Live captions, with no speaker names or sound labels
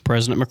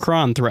President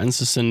Macron threatens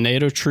to send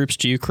NATO troops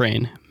to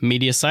Ukraine.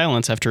 Media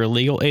silence after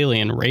illegal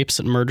alien rapes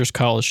and murders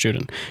college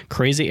student.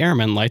 Crazy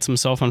airman lights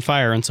himself on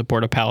fire in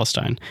support of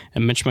Palestine.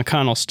 And Mitch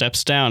McConnell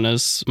steps down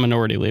as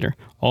minority leader.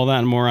 All that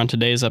and more on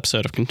today's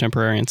episode of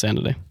Contemporary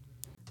Insanity.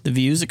 The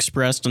views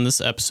expressed in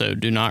this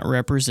episode do not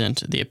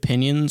represent the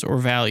opinions or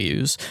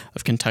values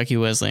of Kentucky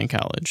Wesleyan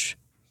College.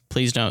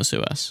 Please don't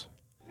sue us.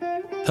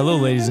 Hello,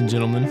 ladies and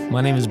gentlemen. My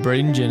name is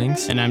Braden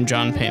Jennings. And I'm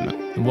John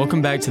Payman. And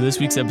welcome back to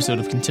this week's episode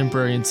of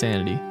Contemporary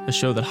Insanity, a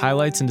show that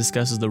highlights and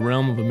discusses the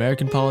realm of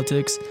American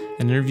politics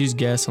and interviews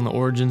guests on the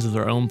origins of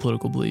their own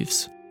political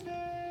beliefs.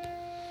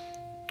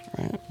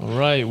 All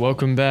right,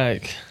 welcome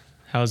back.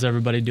 How's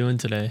everybody doing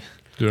today?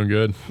 Doing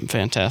good.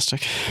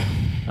 Fantastic.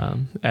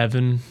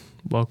 Evan,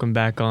 welcome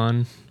back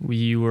on.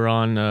 You were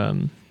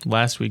on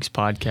last week's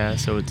podcast,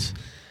 so it's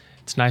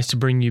nice to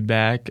bring you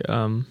back.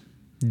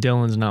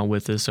 Dylan's not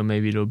with us, so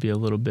maybe it'll be a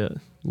little bit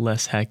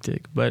less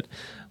hectic. But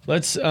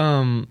let's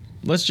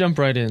jump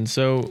right in.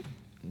 So,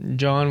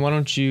 John, why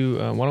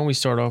don't we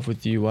start off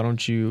with you? Why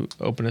don't you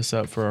open us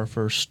up for our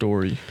first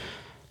story?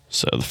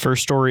 So the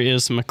first story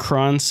is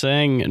Macron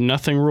saying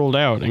nothing ruled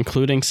out,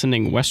 including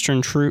sending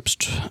Western troops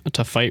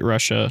to fight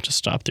Russia to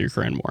stop the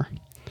Ukraine war.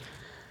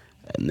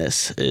 And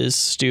this is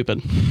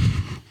stupid.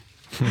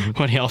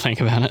 What do y'all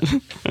think about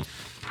it?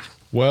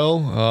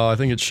 Well, I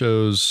think it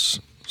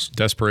shows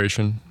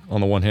desperation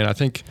on the one hand. I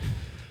think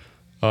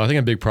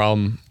a big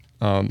problem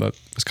that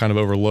is kind of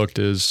overlooked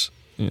is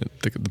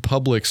the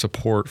public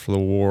support for the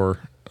war,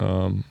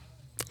 the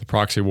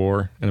proxy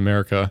war in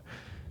America,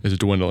 is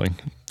dwindling.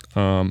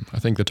 I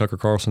think the Tucker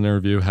Carlson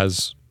interview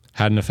has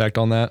had an effect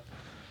on that,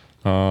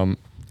 and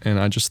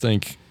I just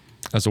think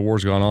as the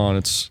war's gone on,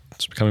 it's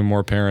becoming more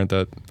apparent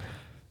that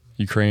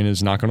Ukraine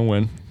is not going to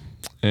win,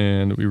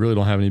 and we really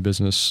don't have any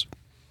business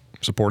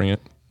supporting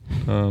it,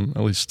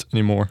 at least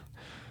anymore.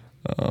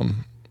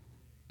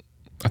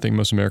 I think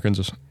most Americans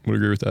would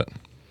agree with that.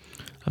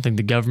 I think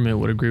the government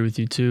would agree with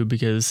you too,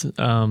 because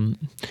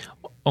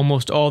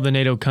almost all the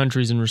NATO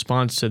countries in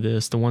response to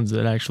this, the ones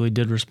that actually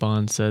did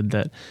respond, said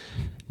that,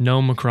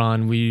 no,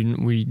 Macron,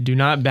 we do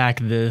not back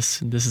this.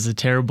 This is a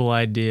terrible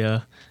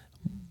idea.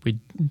 We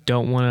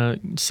don't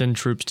want to send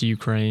troops to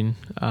Ukraine.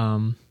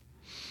 And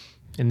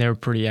they were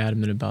pretty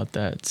adamant about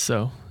that.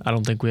 So I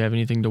don't think we have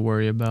anything to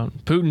worry about.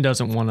 Putin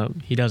doesn't want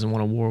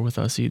a war with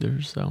us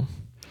either, so...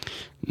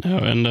 No,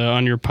 and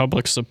on your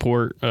public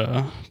support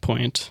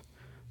point,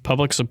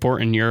 public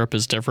support in Europe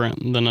is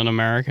different than in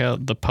America.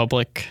 The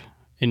public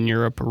in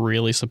Europe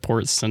really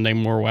supports sending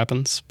more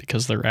weapons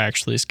because they're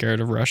actually scared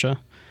of Russia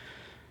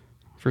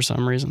for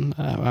some reason.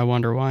 I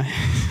wonder why.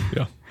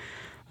 Yeah.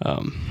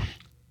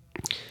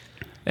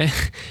 And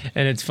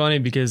it's funny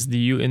because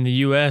in the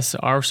U.S.,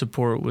 our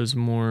support was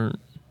more...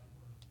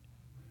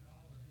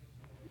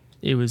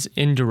 It was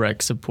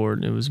indirect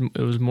support. It was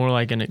more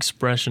like an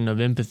expression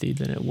of empathy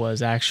than it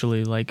was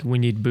actually like we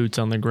need boots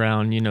on the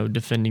ground,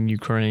 defending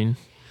Ukraine.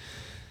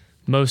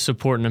 Most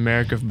support in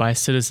America by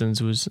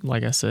citizens was,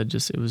 like I said,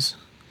 it was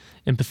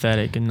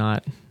empathetic and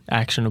not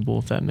actionable,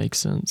 if that makes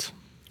sense.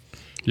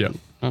 Yeah.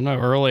 I know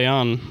early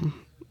on,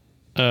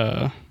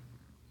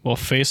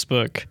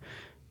 Facebook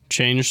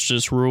changed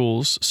its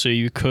rules so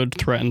you could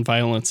threaten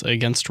violence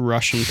against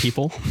Russian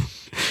people.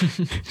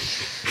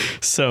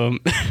 So...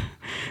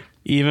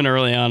 Even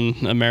early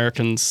on,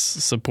 Americans'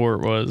 support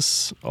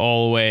was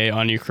all the way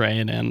on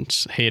Ukraine and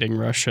hating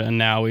Russia, and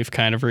now we've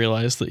kind of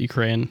realized that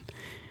Ukraine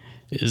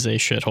is a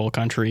shithole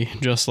country,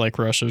 just like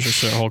Russia's a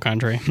shithole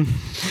country.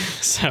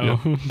 So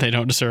They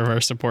don't deserve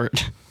our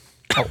support.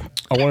 I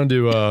wanted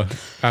to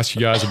ask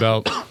you guys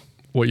about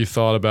what you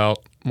thought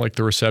about like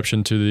the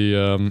reception to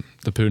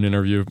the Putin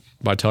interview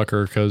by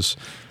Tucker, because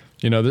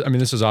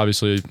this is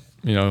obviously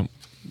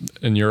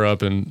in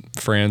Europe and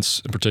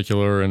France in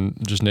particular, and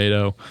just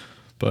NATO.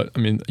 But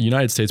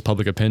United States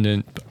public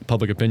opinion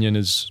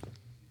is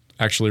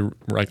actually,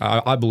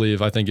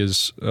 I think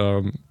is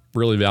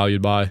really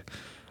valued by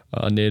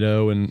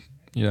NATO and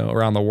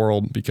around the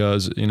world,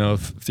 because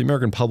if the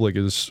American public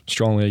is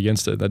strongly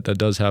against it, that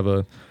does have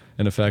an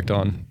effect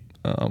on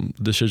the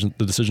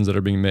decisions that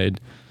are being made.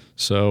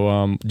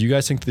 So, do you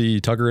guys think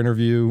the Tucker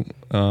interview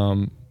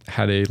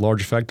had a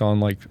large effect on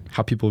like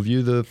how people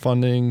view the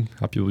funding,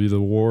 how people view the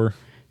war?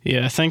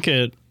 Yeah, I think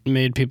it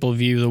made people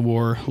view the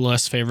war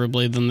less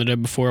favorably than they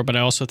did before, but I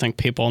also think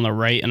people on the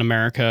right in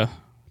America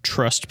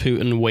trust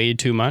Putin way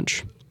too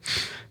much.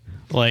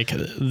 Like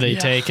they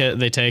take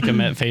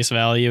him at face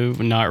value,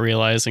 not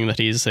realizing that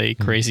he's a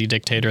crazy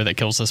dictator that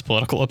kills his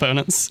political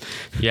opponents.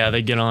 Yeah,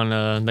 they get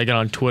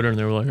on Twitter and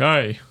they're like,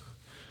 "Hey,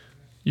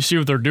 you see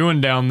what they're doing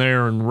down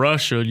there in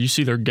Russia? You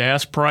see their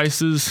gas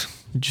prices?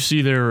 Did you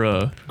see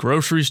their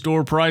grocery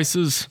store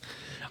prices?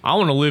 I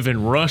want to live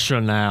in Russia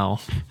now."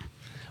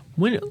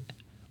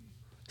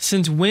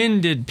 Since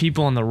when did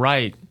people on the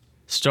right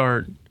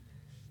start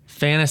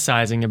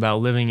fantasizing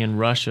about living in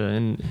Russia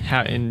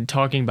and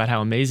talking about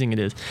how amazing it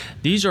is?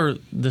 These are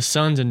the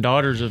sons and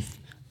daughters of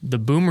the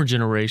boomer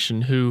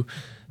generation who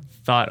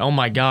thought, oh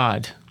my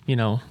God,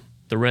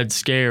 the Red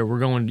Scare. We're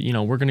going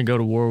to go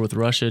to war with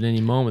Russia at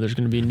any moment. There's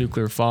going to be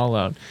nuclear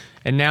fallout.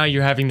 And now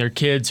you're having their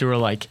kids who are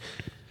like,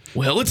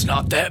 well, it's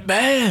not that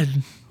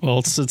bad. Well,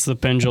 it's the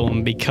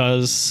pendulum,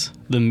 because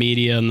the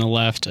media and the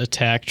left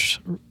attacked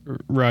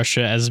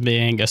Russia as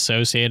being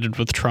associated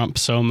with Trump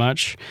so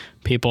much.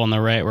 People on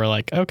the right were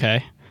like,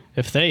 okay,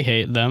 if they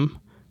hate them,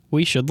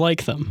 we should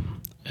like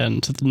them,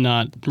 and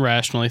not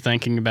rationally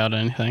thinking about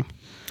anything.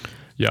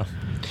 Yeah.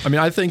 I mean,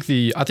 I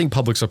think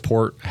public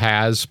support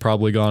has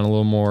probably gone a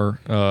little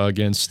more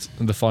against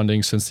the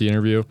funding since the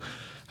interview.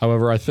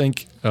 However, I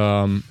think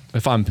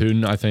if I'm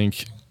Putin, I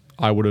think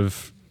I would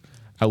have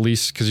at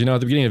least, because, at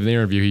the beginning of the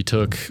interview, he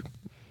took,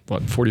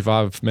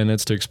 45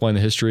 minutes to explain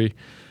the history.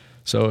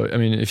 So, I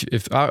mean,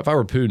 if I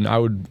were Putin,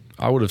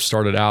 I would have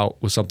started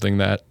out with something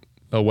that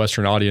a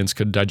Western audience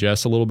could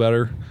digest a little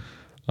better.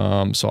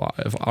 So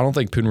I don't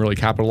think Putin really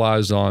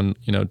capitalized on,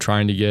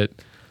 trying to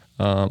get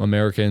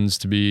Americans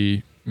to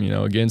be,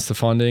 against the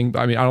funding.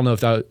 I mean, I don't know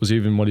if that was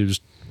even what his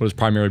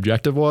primary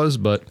objective was,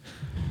 but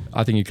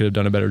I think he could have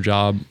done a better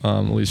job,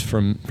 at least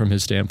from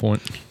his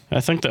standpoint. I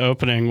think the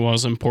opening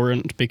was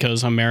important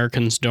because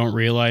Americans don't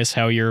realize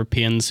how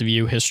Europeans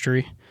view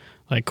history.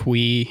 Like,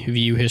 we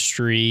view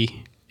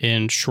history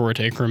in short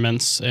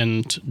increments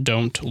and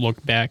don't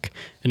look back.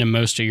 And in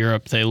most of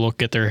Europe, they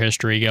look at their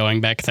history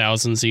going back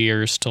thousands of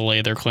years to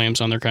lay their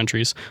claims on their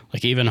countries.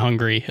 Like, even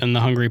Hungary, in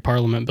the Hungary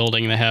Parliament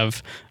building, they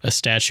have a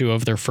statue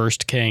of their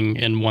first king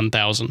in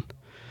 1000.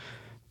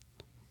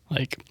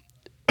 Like,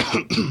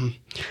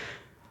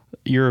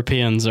 Europe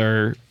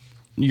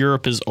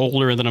is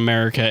older than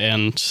America,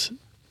 and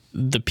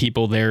the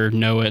people there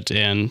know it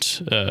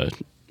and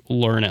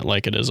learn it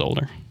like it is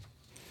older.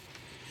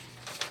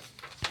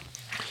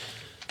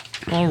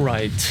 All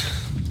right.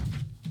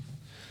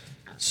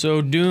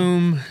 So,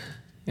 doom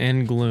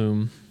and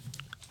gloom.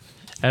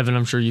 Evan,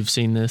 I'm sure you've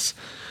seen this.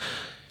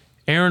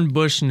 Aaron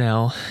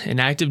Bushnell, an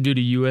active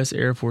duty U.S.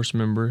 Air Force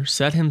member,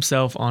 set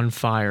himself on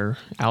fire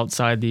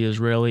outside the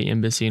Israeli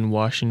embassy in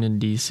Washington,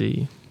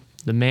 D.C.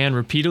 The man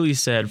repeatedly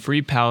said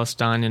 "Free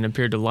Palestine" and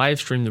appeared to live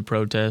stream the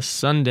protests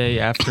Sunday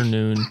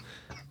afternoon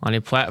on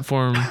a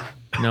platform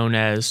known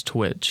as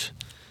Twitch.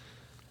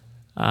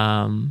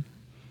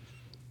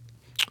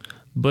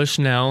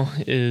 Bushnell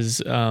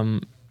is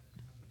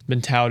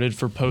been touted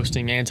for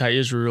posting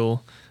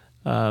anti-Israel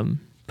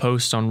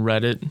posts on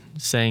Reddit,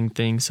 saying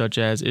things such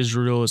as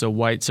Israel is a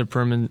white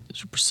supremacist,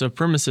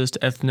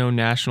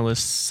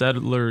 ethno-nationalist,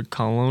 settler,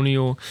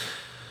 colonial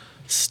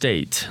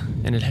state,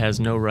 and it has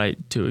no right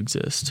to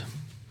exist.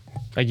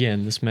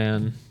 Again, this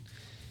man,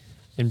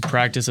 in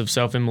practice of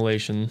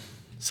self-immolation,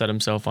 set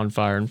himself on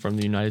fire in front of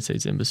the United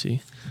States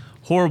Embassy.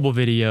 Horrible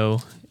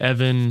video.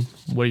 Evan,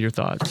 what are your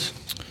thoughts?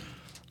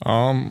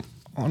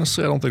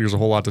 Honestly, I don't think there's a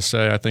whole lot to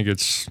say. I think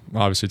it's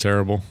obviously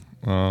terrible.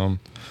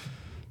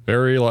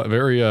 Very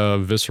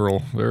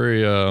visceral,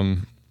 very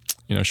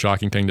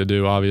shocking thing to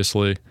do.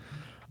 Obviously,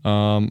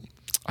 I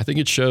think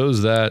it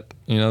shows that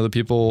the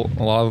people,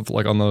 a lot of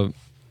on the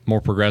more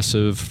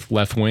progressive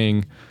left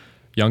wing,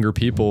 younger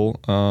people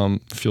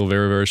feel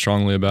very, very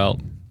strongly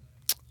about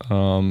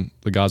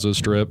the Gaza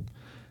Strip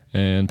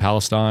and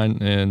Palestine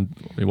and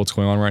what's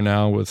going on right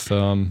now with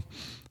the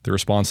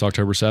response to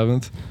October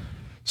 7th.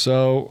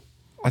 So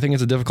I think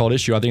it's a difficult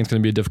issue. I think it's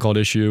going to be a difficult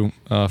issue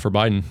for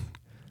Biden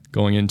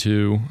going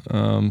into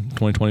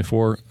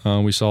 2024.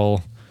 We saw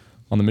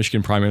on the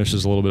Michigan primary, this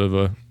is a little bit of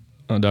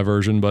a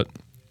diversion, but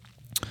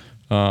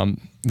the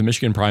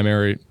Michigan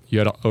primary, you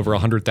had over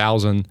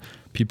 100,000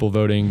 people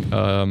voting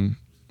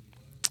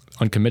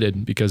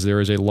uncommitted because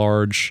there's a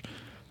large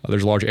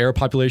Arab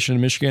population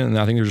in Michigan, and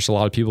I think there's just a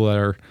lot of people that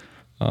are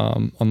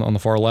on the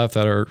far left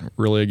that are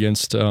really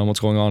against what's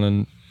going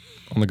on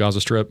the Gaza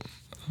Strip.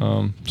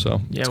 It's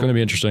going to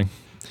be interesting.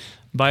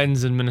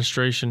 Biden's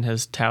administration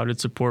has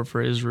touted support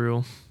for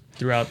Israel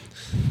throughout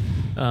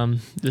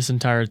this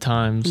entire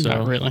time. So.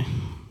 Not really.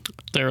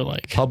 They're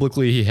like...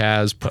 Publicly he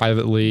has,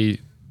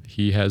 privately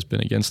he has been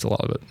against a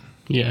lot of it.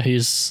 Yeah,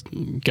 he's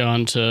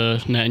gone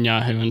to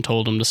Netanyahu and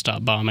told him to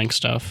stop bombing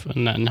stuff.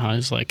 And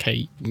Netanyahu's like,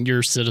 hey,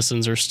 your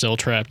citizens are still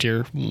trapped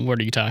here. What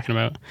are you talking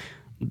about?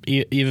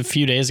 Even a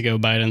few days ago,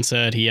 Biden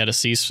said he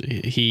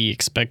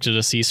expected a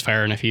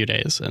ceasefire in a few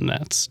days, and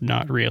that's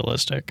not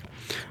realistic.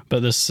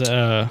 But this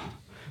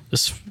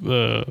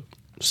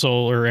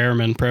solar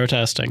airmen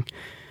protesting,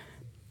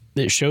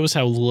 it shows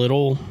how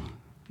little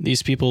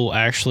these people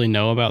actually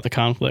know about the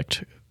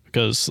conflict.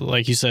 Because,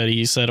 like you said,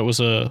 he said it was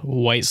a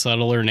white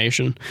settler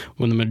nation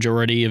when the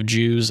majority of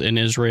Jews in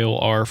Israel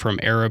are from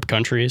Arab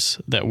countries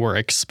that were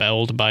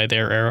expelled by the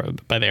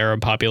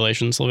Arab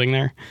populations living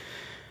there.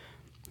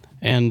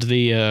 And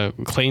the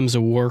claims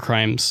of war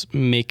crimes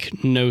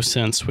make no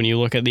sense when you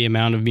look at the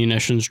amount of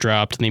munitions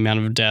dropped and the amount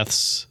of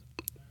deaths.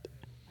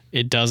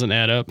 It doesn't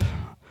add up.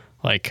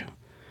 Like,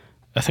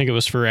 I think it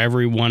was for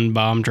every one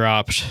bomb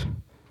dropped,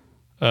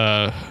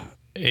 a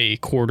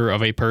quarter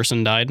of a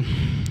person died,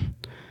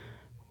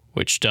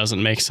 which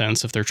doesn't make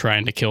sense if they're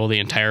trying to kill the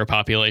entire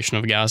population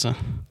of Gaza.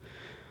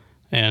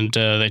 And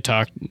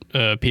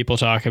people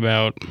talk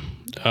about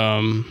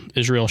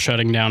Israel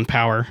shutting down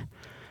power.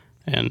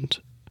 And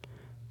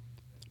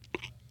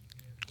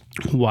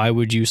why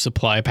would you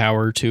supply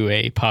power to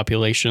a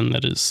population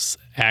that is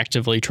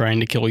actively trying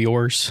to kill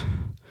yours?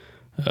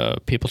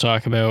 People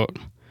talk about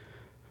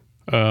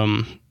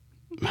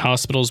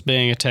hospitals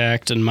being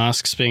attacked and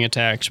mosques being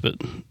attacked, but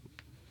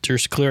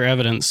there's clear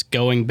evidence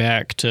going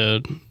back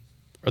to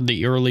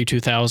the early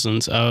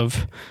 2000s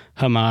of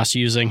Hamas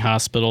using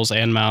hospitals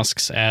and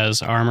mosques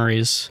as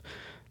armories.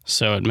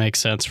 So it makes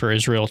sense for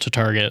Israel to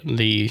target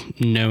the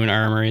known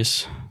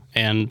armories.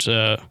 And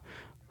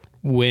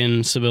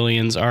when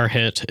civilians are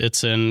hit,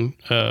 it's in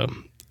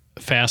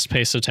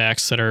fast-paced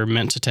attacks that are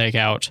meant to take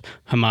out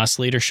Hamas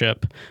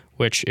leadership,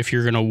 which if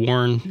you're going to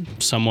warn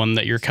someone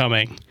that you're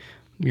coming,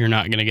 you're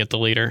not going to get the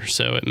leader.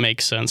 So it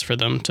makes sense for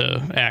them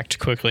to act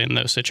quickly in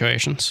those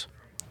situations.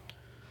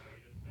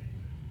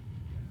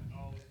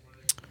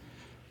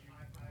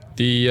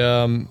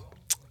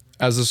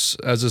 As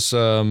this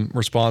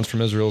response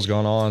from Israel has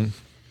gone on,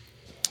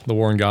 the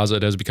war in Gaza,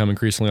 it has become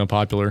increasingly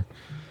unpopular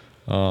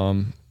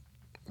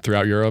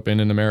throughout Europe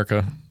and in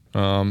America.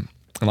 And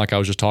like I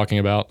was just talking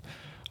about,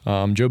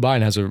 Joe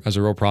Biden has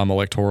a real problem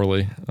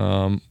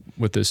electorally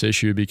with this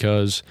issue,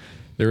 because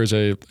there is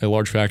a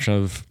large faction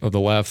of the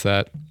left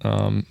that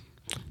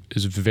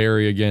is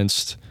very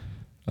against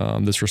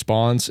this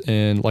response.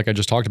 And like I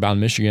just talked about in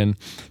Michigan,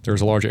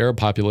 there's a large Arab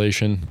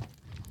population.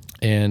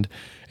 And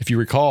if you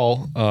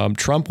recall,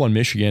 Trump won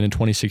Michigan in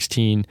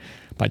 2016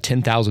 by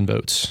 10,000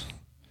 votes.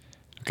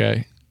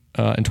 Okay.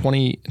 In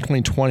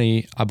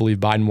 2020, I believe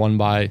Biden won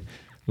by, it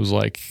was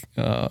like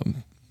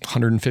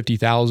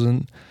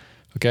 150,000.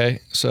 Okay.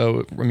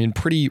 So, I mean,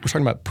 we're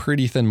talking about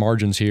pretty thin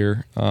margins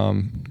here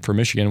for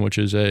Michigan, which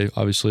is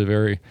obviously a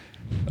very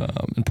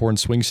important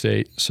swing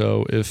state.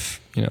 So if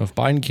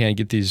Biden can't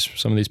get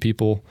some of these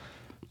people,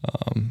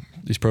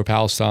 these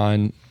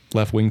pro-Palestine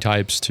left-wing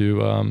types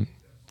to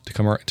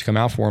come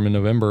out for him in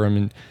November, I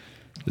mean,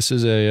 this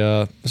is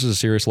a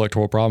serious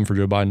electoral problem for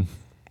Joe Biden.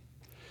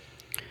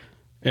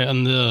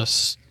 And the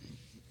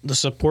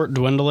support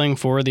dwindling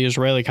for the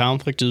Israeli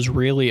conflict is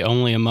really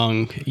only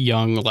among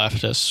young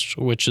leftists,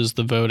 which is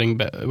the voting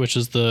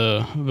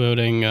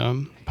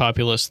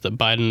populace that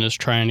Biden is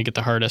trying to get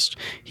the hardest.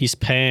 He's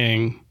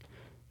paying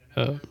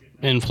young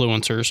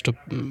influencers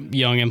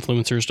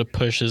to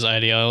push his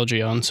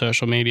ideology on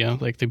social media,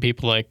 like the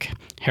people like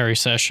Harry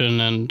Session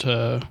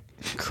and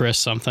Chris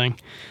something.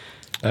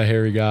 That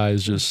Harry guy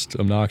is just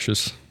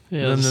obnoxious.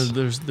 Yeah, then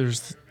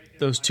there's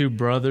those two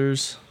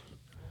brothers.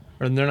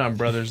 Or they're not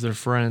brothers, they're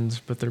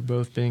friends, but they're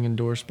both being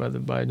endorsed by the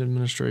Biden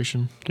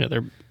administration. Yeah,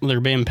 they're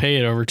being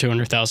paid over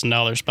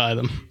 $200,000 by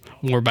them,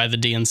 or by the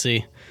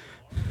DNC.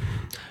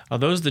 Are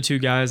those the two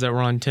guys that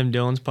were on Tim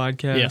Dillon's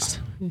podcast?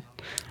 Yeah.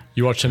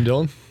 You watch Tim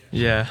Dillon?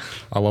 Yeah.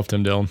 I love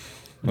Tim Dillon.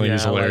 I think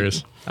he's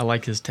hilarious. I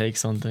like his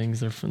takes on things.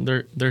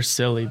 They're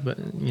silly, but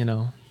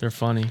they're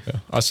funny. Yeah.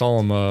 I saw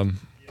him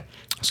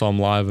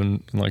live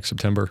in like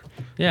September.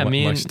 Yeah,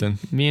 me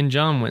and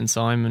John went and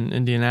saw him in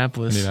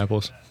Indianapolis.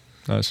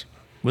 Nice.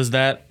 Was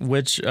that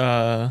which?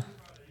 It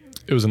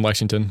was in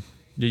Lexington.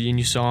 And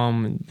you saw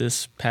him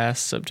this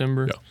past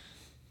September? Yeah.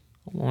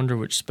 I wonder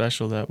which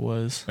special that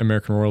was.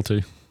 American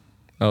Royalty.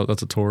 Oh,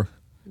 that's a tour.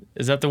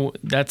 Is that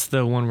that's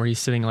the one where he's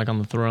sitting like on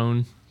the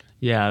throne?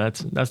 Yeah,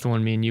 that's the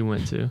one me and you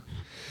went to.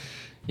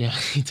 Yeah,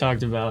 he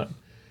talked about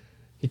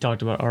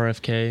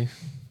RFK.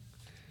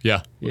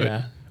 Yeah.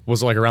 Yeah.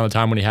 Was it like around the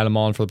time when he had him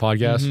on for the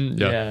podcast?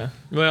 Mm-hmm, yeah.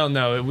 Well,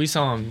 no, we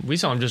saw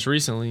him just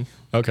recently.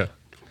 Okay.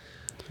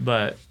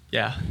 But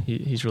yeah,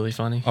 he's really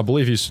funny. I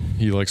believe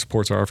he like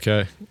supports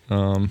RFK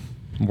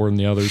more than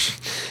the others.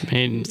 I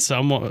mean,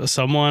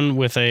 someone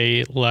with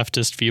a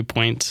leftist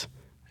viewpoint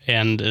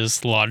and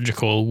is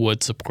logical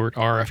would support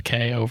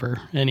RFK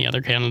over any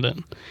other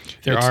candidate.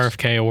 Either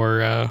RFK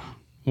or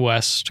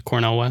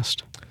Cornel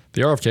West.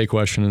 The RFK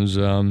question is,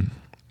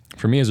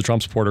 for me as a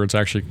Trump supporter, it's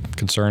actually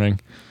concerning.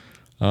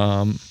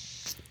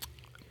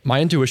 My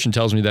intuition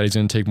tells me that he's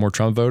going to take more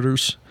Trump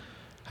voters.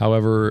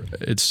 However,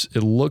 it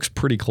looks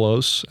pretty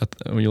close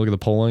when you look at the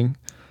polling.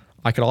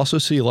 I could also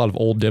see a lot of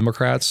old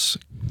Democrats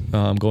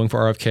going for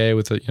RFK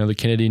with the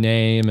Kennedy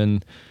name,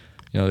 and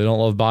they don't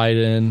love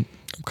Biden,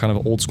 kind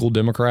of old school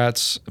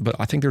Democrats. But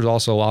I think there's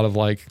also a lot of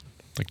like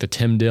the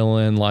Tim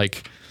Dillon,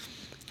 like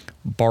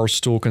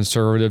barstool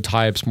conservative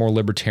types, more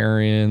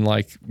libertarian,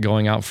 like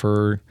going out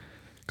for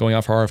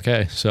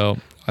RFK. So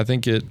I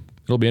think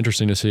it'll be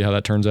interesting to see how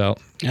that turns out.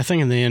 I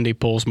think in the end he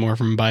pulls more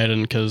from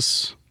Biden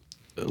because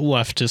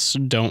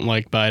leftists don't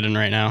like Biden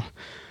right now,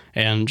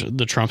 and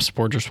the Trump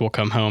supporters will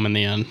come home in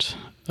the end.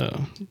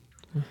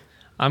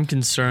 I'm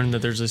concerned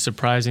that there's a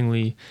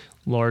surprisingly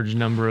large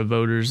number of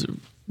voters,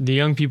 the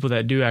young people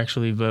that do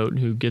actually vote,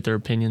 who get their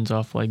opinions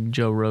off like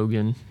Joe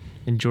Rogan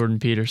and Jordan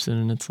Peterson,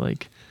 and it's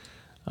like,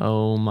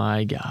 oh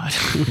my God.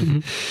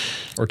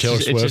 Or Taylor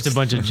Swift. It's just a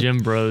bunch of gym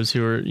bros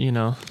who are,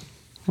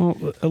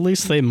 Well, at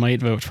least they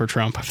might vote for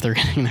Trump if they're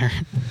getting their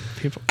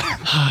people.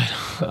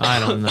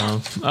 I don't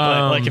know.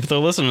 Like if they're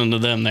listening to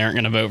them, they aren't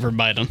going to vote for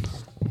Biden,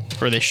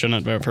 or they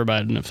shouldn't vote for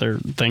Biden if they're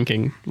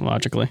thinking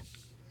logically.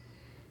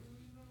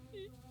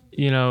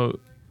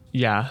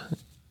 Yeah.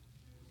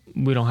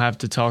 we don't have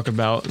to talk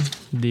about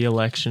the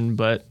election,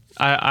 but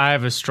I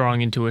have a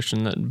strong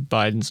intuition that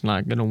Biden's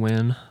not going to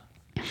win.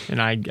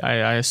 And I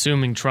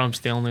assuming Trump's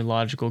the only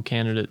logical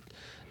candidate,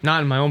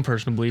 not in my own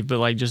personal belief, but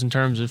like just in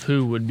terms of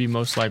who would be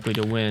most likely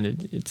to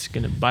win, it's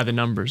going to, by the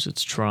numbers,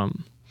 it's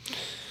Trump.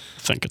 I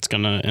think it's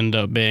going to end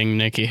up being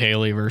Nikki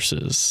Haley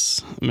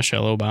versus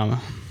Michelle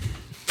Obama.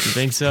 You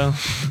think so?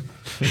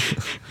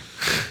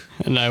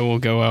 And I will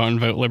go out and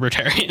vote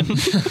Libertarian.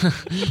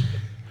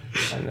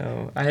 I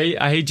know.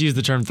 I hate to use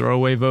the term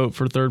throwaway vote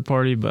for third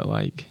party, but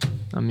like,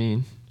 I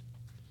mean,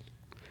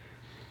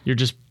 you're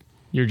just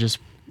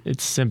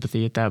it's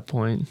sympathy at that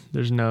point.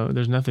 There's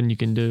nothing you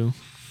can do.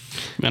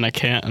 And I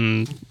can't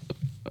in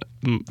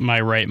my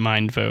right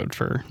mind vote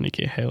for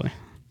Nikki Haley.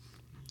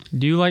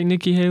 Do you like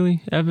Nikki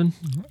Haley, Evan?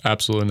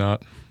 Absolutely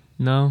not.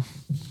 No?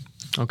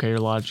 Okay, you're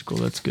logical.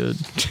 That's good.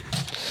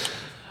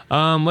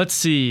 Let's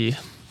see.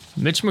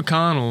 Mitch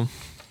McConnell,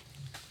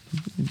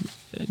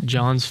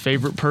 John's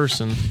favorite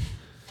person.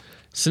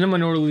 Senate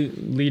Minority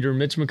Leader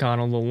Mitch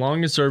McConnell, the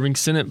longest-serving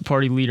Senate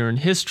party leader in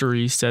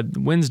history, said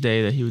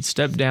Wednesday that he would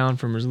step down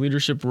from his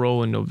leadership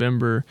role in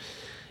November,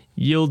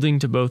 yielding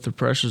to both the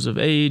pressures of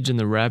age and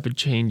the rapid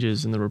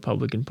changes in the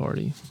Republican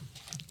Party.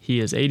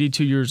 He is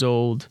 82 years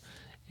old,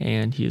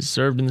 and he has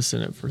served in the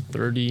Senate for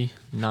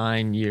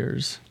 39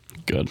 years.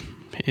 Good.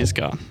 He's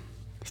gone.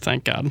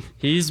 Thank God.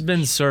 He's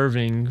been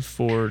serving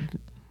for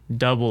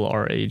double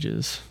our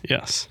ages.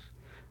 Yes.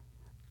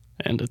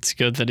 And it's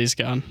good that he's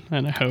gone,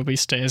 and I hope he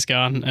stays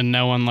gone, and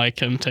no one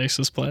like him takes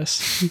his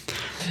place.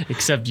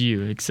 Except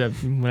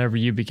whenever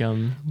you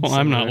become... Well,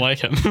 I'm not like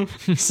him,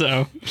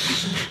 so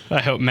I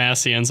hope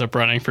Massey ends up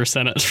running for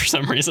Senate for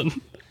some reason.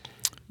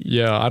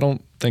 Yeah, I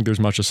don't think there's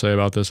much to say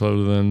about this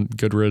other than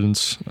good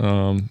riddance.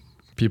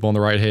 People on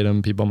the right hate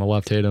him. People on the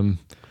left hate him.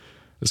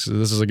 This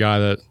is a guy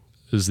that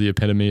is the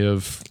epitome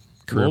of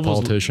career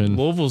politician.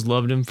 Louisville's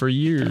loved him for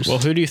years. Well,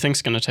 who do you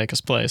think's going to take his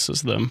place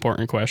is the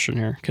important question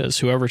here, because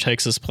whoever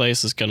takes his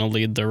place is going to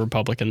lead the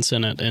Republican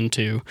Senate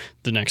into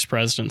the next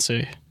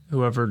presidency.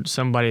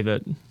 Somebody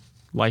that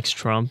likes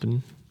Trump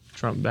and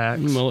Trump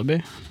backs. Will it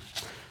be?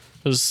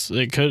 Because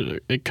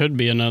it could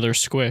be another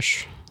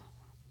squish.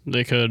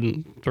 They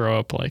could throw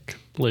up like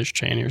Liz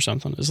Cheney or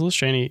something. Is Liz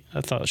Cheney?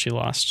 I thought she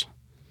lost.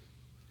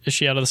 Is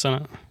she out of the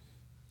Senate?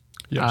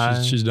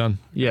 Yeah, she's done.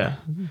 Yeah.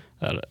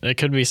 It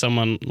could be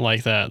someone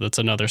like that. That's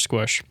another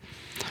squish.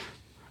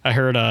 I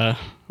heard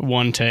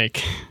one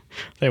take.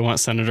 They want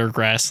Senator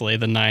Grassley,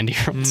 the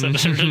 90-year-old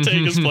senator, to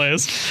take his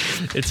place.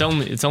 It's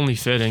only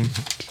fitting.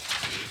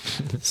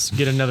 Let's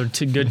get another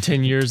good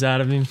 10 years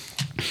out of him.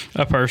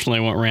 I personally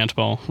want Rand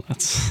Paul.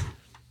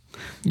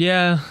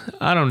 Yeah,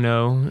 I don't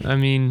know. I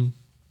mean,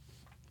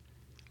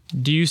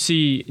 do you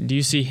see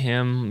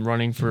him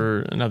running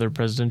for another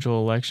presidential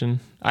election?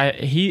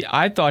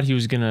 I thought he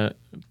was gonna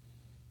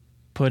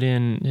put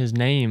in his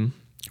name.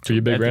 So you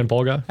a big Rand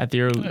Paul guy? At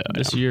the early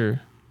this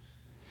year.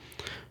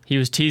 He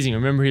was teasing.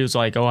 Remember, he was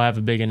like, "Oh, I have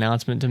a big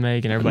announcement to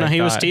make," and everybody. No,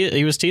 he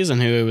was teasing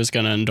who he was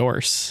going to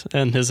endorse,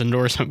 and his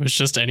endorsement was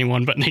just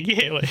anyone but Nikki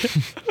Haley.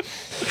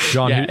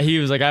 John, yeah, he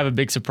was like, "I have a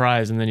big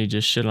surprise," and then he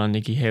just shit on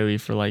Nikki Haley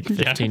for like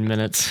 15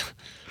 minutes.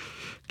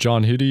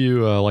 John, who do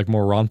you like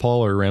more, Ron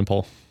Paul or Rand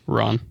Paul?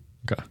 Ron.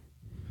 Okay,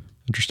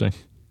 interesting.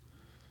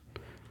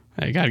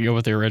 I got to go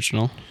with the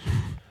original.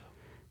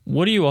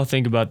 What do you all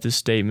think about this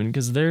statement?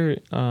 Because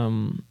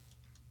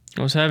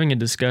I was having a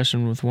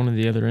discussion with one of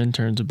the other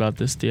interns about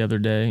this the other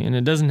day, and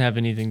it doesn't have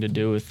anything to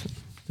do with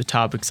the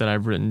topics that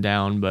I've written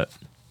down, but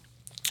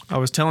I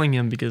was telling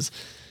him because,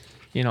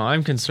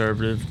 I'm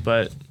conservative,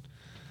 but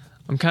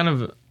I'm kind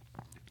of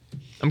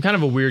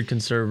a weird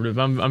conservative.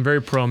 I'm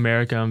very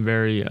pro-America. I'm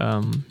very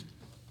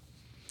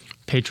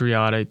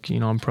patriotic.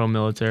 I'm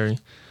pro-military.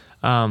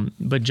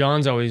 But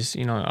John's always,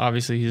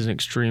 obviously he's an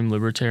extreme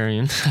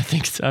libertarian.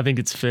 I think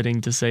it's fitting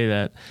to say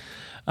that.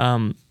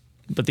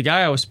 But the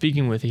guy I was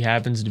speaking with, he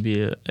happens to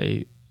be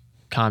a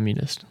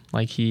communist.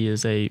 Like, he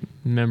is a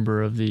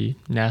member of the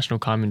National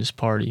Communist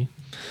Party.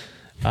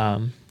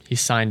 He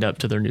signed up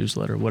to their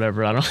newsletter,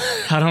 whatever. I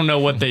don't know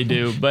what they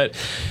do. But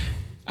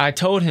I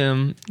told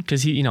him,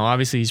 because he,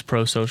 obviously he's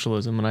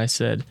pro-socialism, and I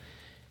said,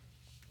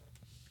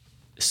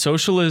 a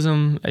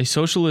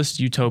socialist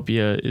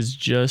utopia is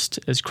just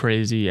as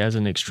crazy as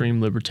an extreme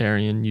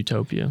libertarian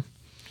utopia.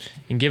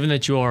 And given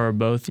that you're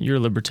a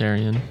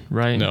libertarian,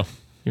 right? No.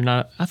 You're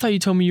not. I thought you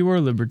told me you were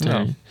a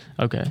libertarian.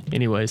 No. Okay.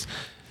 Anyways,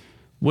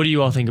 what do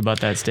you all think about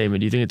that statement?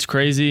 Do you think it's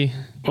crazy?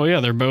 Well, yeah,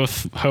 they're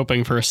both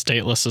hoping for a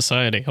stateless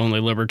society. Only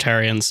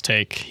libertarians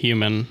take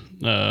human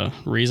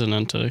reason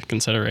into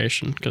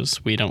consideration,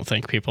 because we don't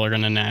think people are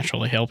going to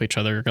naturally help each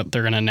other.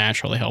 They're going to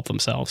naturally help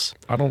themselves.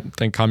 I don't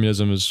think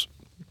communism is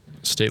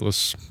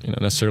stateless,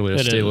 necessarily a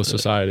stateless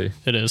society.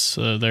 It is.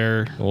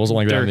 It wasn't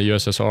like that in the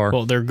USSR.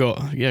 Well,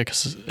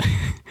 because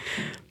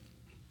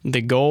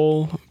the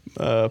goal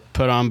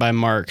put on by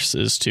Marx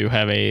is to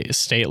have a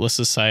stateless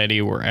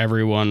society where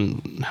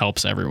everyone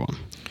helps everyone.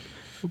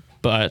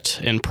 But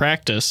in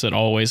practice, it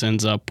always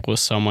ends up with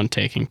someone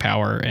taking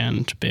power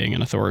and being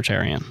an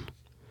authoritarian.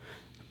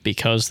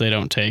 because they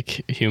don't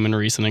take human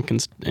reason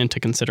into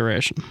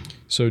consideration.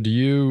 So do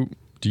you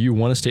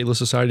want a stateless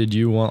society?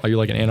 Are you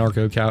like an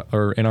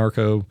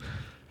anarcho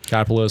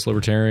capitalist,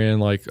 libertarian?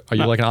 Like, are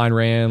you like an Ayn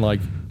Rand, like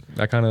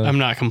that kind of? I'm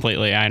not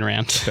completely Ayn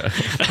Rand.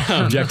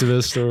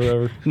 Objectivist or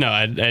whatever. No,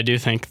 I do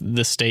think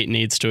the state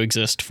needs to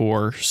exist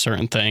for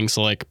certain things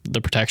like the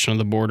protection of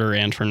the border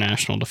and for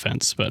national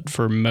defense. But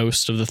for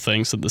most of the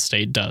things that the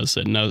state does,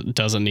 it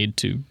doesn't need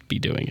to be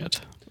doing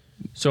it.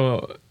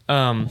 So,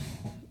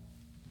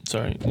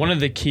 one of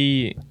the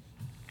key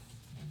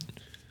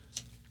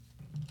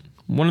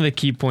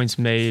points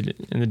made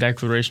in the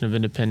Declaration of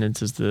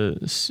Independence is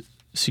the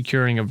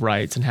securing of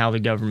rights and how the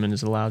government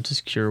is allowed to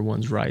secure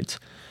one's rights.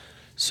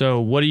 So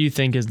what do you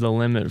think is the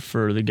limit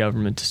for the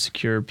government to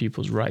secure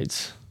people's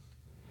rights?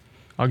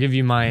 I'll give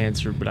you my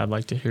answer, but I'd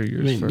like to hear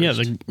yours first. Yeah,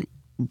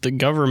 the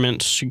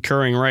government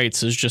securing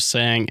rights is just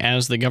saying,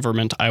 as the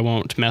government, I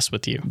won't mess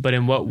with you. But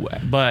in what way?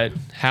 But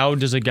how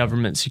does a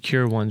government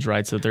secure one's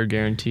rights that they're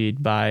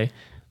guaranteed by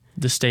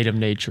the state of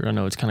nature? I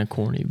know it's kind of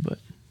corny, but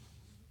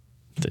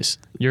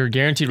you're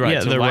guaranteed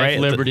rights of life,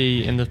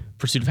 liberty, and the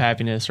pursuit of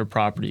happiness or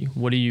property.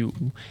 What is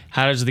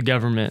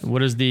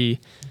the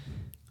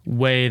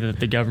way that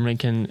the government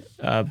can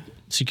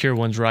secure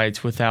one's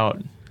rights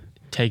without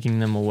taking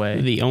them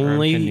away? The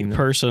only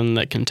person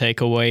that can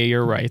take away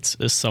your rights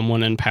is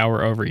someone in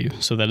power over you.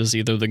 So that is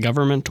either the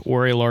government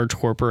or a large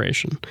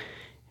corporation.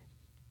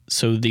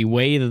 So the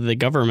way that the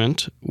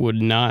government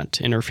would not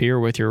interfere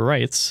with your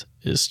rights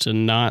is to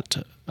not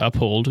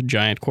uphold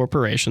giant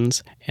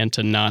corporations and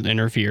to not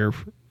interfere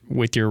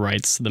with your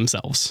rights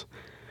themselves.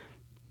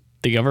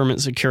 The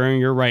government securing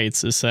your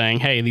rights is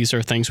saying, hey, these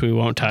are things we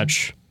won't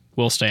touch.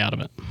 We'll stay out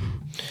of it.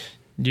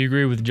 Do you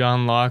agree with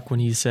John Locke when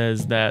he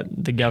says that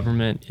the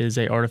government is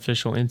an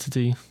artificial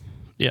entity?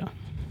 Yeah.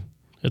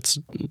 It's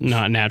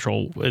not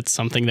natural. It's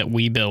something that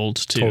we build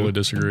to...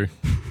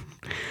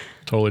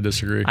 Totally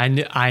disagree.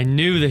 I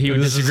knew that he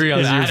would disagree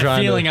on that. I had a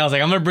feeling. I was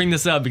like, I'm going to bring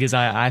this up because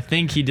I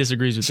think he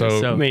disagrees with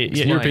this. So, can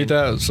you repeat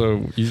that?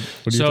 What do you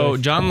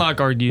think? John Locke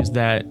argues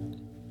that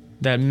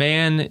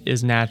man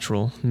is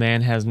natural.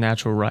 Man has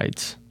natural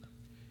rights.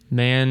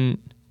 Man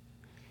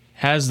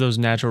has those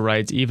natural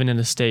rights even in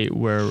a state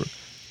where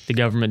the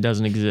government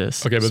doesn't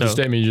exist. Okay, but the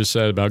statement you just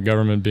said about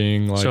government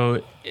being like...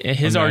 So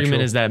his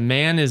argument is that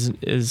man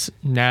is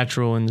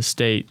natural in the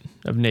state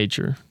of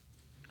nature,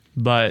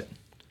 but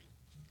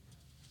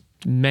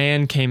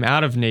man came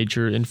out of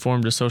nature and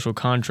formed a social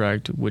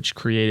contract which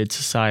created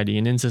society,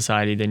 and in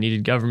society they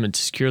needed government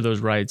to secure those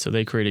rights, so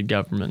they created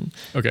government.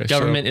 Okay,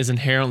 government is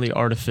inherently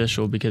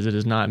artificial because it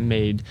is not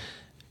made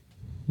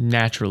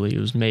naturally. It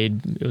was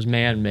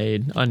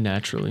man-made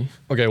unnaturally.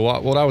 Okay,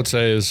 well, what I would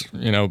say is,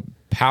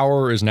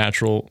 power is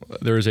natural.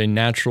 There is a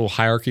natural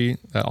hierarchy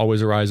that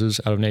always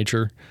arises out of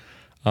nature,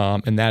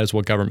 and that is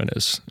what government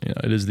is.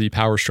 It is the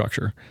power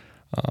structure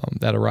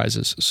that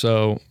arises.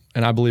 So,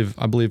 and I believe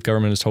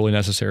government is totally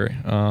necessary,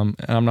 and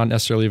I'm not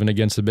necessarily even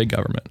against the big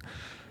government.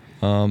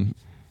 John,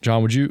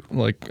 would you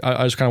I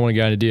just kind of want to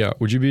get an idea.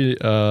 Would you be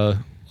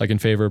in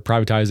favor of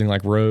privatizing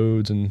like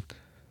roads and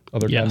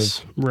other kind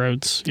of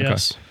roads?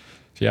 Yes. Okay.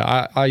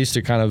 Yeah, I used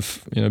to kind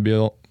of be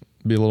a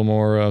little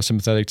more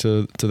sympathetic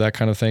to that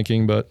kind of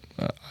thinking, but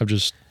I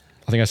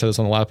think I said this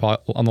on the last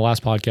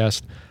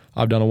podcast.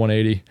 I've done a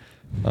 180,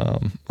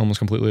 almost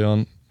completely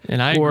on.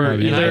 And I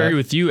agree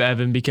with you,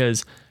 Evan,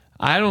 because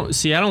I don't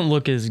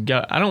look at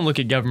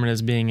government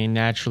as being a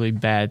naturally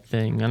bad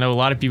thing. I know a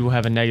lot of people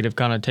have a negative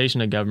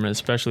connotation of government,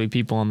 especially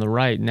people on the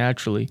right,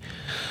 naturally.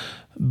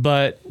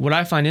 But what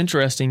I find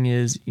interesting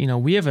is,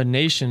 we have a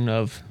nation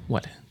of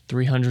 40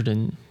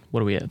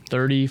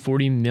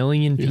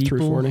 million people?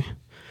 340.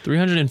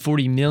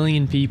 340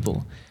 million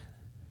people.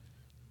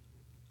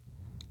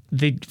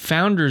 The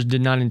founders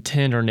did not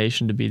intend our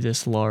nation to be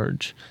this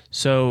large.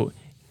 So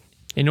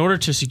in order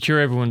to secure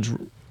everyone's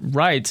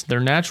rights, their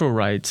natural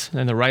rights,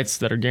 and the rights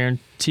that are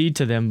guaranteed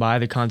to them by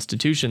the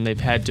Constitution, they've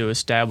had to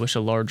establish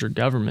a larger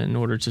government in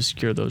order to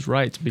secure those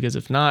rights. Because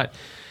if not,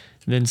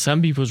 then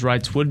some people's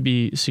rights would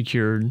be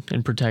secured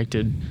and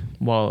protected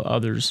while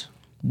others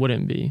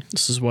wouldn't be.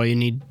 This is why you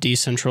need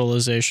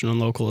decentralization and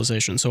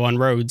localization. So on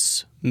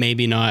roads,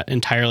 maybe not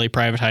entirely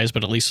privatized,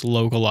 but at least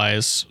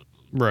localize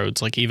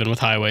roads, like even with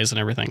highways and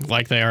everything,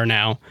 like they are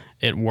now,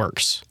 it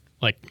works.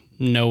 Like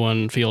no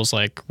one feels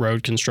like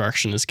road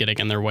construction is getting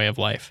in their way of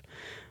life.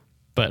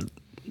 But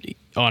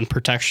on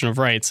protection of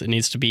rights, it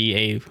needs to be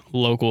a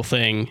local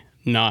thing,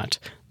 not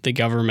the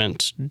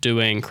government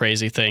doing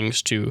crazy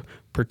things to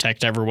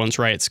protect everyone's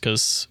rights,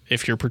 because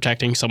if you're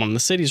protecting someone in the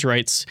city's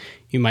rights,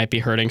 you might be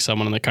hurting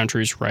someone in the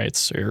country's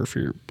rights, or if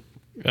you're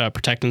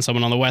protecting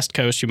someone on the West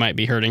Coast, you might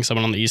be hurting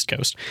someone on the East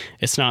Coast.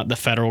 It's not the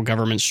federal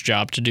government's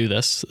job to do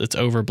this. It's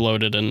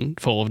overbloated and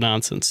full of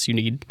nonsense. You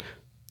need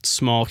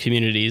small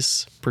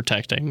communities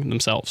protecting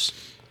themselves.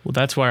 Well,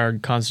 that's why our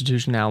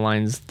Constitution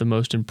outlines the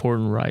most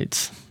important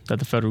rights that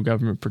the federal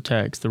government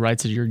protects, the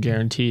rights that you're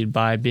guaranteed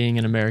by being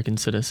an American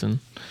citizen.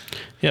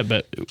 Yeah,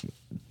 but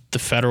the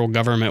federal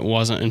government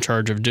wasn't in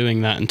charge of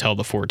doing that until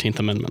the 14th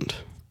Amendment.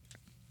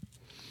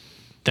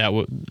 That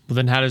would Well,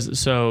 then how does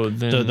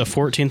then the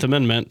 14th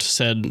Amendment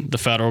said the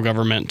federal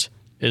government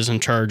is in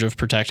charge of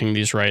protecting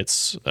these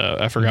rights.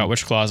 I forgot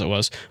which clause it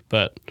was,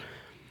 but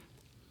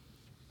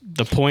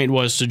the point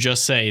was to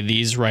just say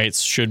these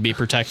rights should be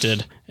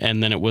protected,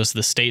 and then it was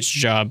the state's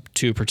job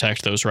to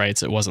protect those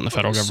rights. It wasn't the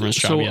federal government's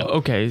job yet.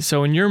 Okay,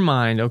 so in your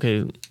mind,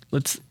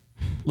 let's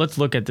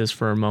look at this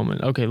for a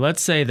moment. Okay,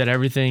 let's say that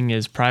everything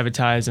is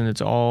privatized and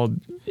it's all,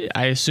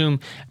 I assume,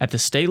 at the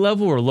state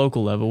level or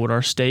local level.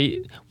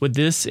 Would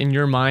this, in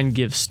your mind,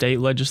 give state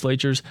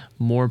legislatures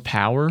more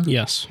power?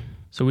 Yes.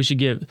 So we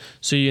should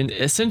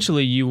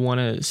you want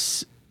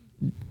to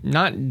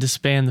not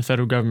disband the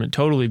federal government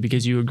totally,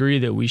 because you agree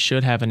that we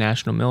should have a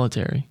national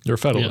military. You're a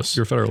federalist. Yes.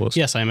 You're a federalist.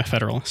 Yes, I am a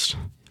federalist.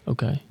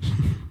 Okay.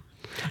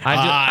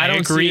 I don't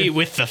agree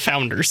with the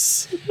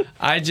founders.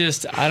 I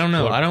don't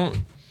know.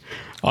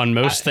 On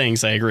most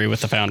things, I agree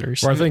with the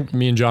founders. Where I think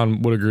me and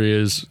John would agree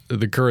is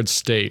the current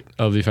state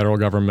of the federal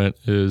government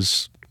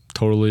is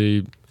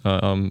totally,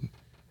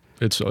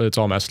 it's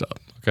all messed up.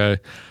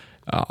 Okay,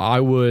 I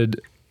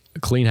would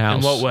clean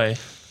house. In what way?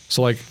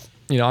 So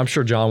I'm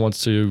sure John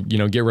wants to,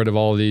 get rid of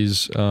all of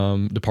these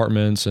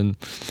departments and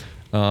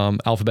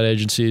alphabet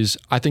agencies.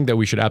 I think that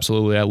we should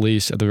absolutely, at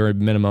least at the very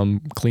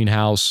minimum, clean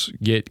house,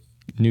 get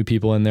new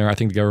people in there. I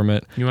think the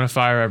government. You want to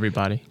fire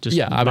everybody? Just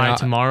by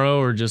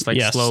tomorrow, or just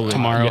slowly?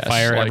 Tomorrow,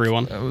 fire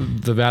everyone.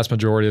 The vast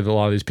majority of a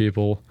lot of these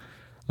people,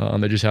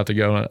 they just have to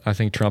go. I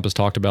think Trump has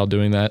talked about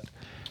doing that.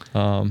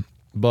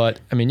 But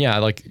I mean,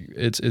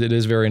 it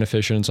is very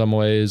inefficient in some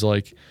ways.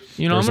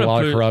 There's a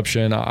lot of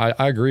corruption. I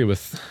agree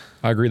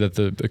that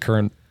the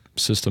current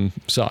system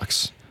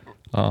sucks.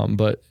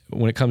 But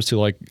when it comes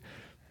to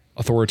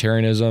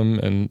authoritarianism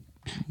and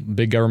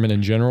big government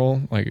in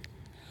general,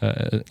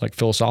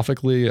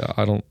 philosophically,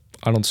 I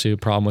don't see a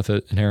problem with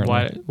it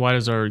inherently. Why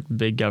does our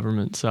big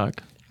government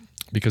suck?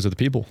 Because of the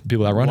people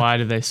that run it. Why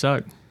do they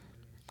suck?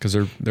 Because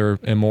they're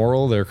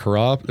immoral, they're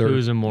corrupt.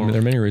 Who's immoral?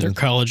 There are many reasons.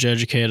 They're college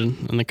educated,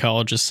 and the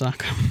colleges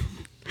suck.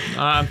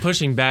 I'm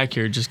pushing back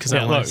here just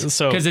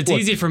because it's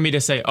easy for me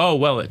to say, oh,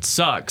 well, it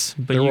sucks.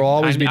 But there will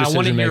always be decision I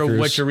want to hear makers.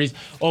 what your reason.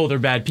 Oh, they're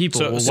bad people.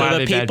 So why are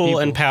the they people bad people?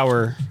 in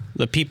power,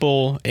 the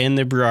people in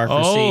the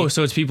bureaucracy. Oh,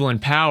 so it's people in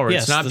power.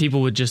 Yes, it's not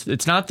people with just.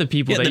 It's not the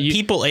people that you.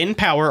 People in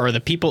power are the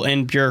people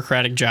in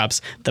bureaucratic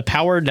jobs. The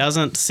power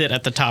doesn't sit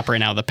at the top right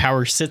now. The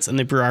power sits in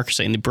the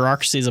bureaucracy, and the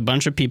bureaucracy is a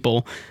bunch of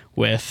people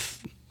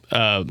with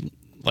a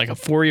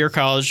 4-year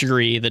college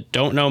degree that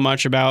don't know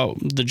much about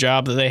the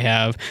job that they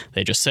have.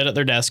 They just sit at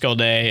their desk all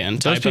day and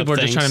type up things. Those people are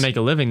just trying to make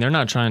a living. They're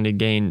not trying to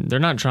gain. They're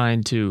not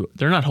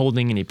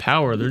holding any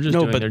power. They're just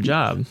doing their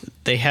job.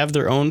 They have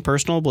their own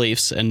personal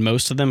beliefs, and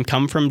most of them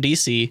come from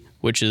D.C.,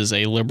 which is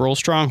a liberal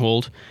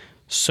stronghold.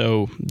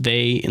 So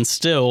they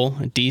instill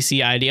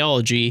D.C.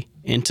 ideology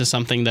into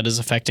something that is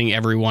affecting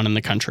everyone in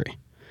the country.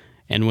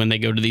 And when they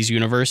go to these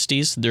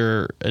universities,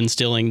 they're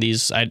instilling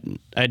these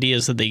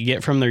ideas that they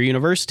get from their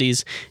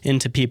universities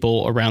into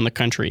people around the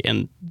country.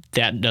 And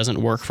that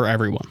doesn't work for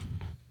everyone.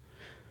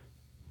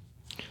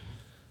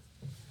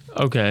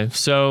 Okay,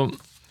 so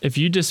if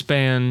you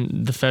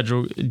disband the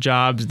federal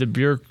jobs, the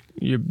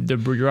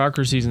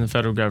bureaucracies in the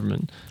federal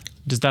government,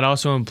 does that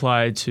also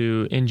apply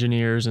to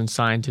engineers and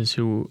scientists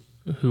who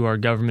are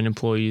government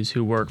employees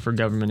who work for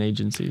government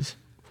agencies?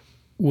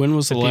 When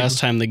was the last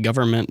time the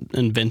government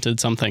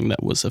invented something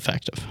that was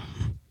effective?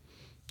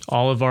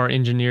 All of our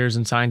engineers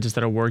and scientists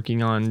that are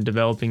working on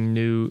developing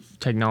new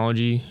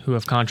technology, who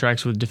have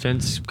contracts with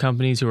defense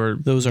companies who are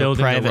those are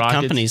building private the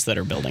rockets, companies that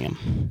are building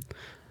them.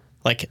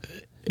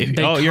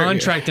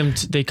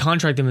 They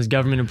contract them as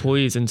government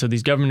employees, and so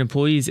these government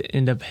employees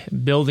end up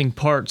building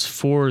parts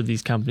for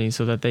these companies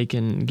so that they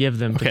can give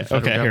them to the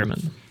federal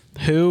government.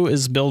 Who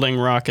is building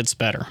rockets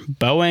better,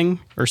 Boeing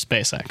or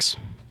SpaceX?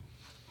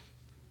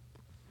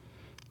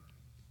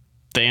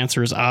 The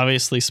answer is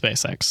obviously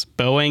SpaceX.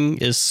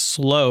 Boeing is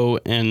slow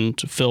and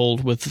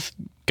filled with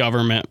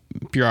government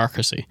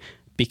bureaucracy.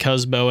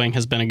 Because Boeing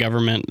has been a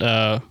government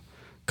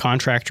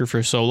contractor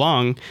for so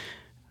long,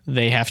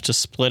 they have to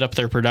split up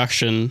their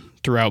production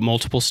throughout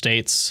multiple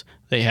states.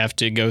 They have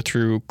to go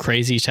through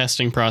crazy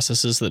testing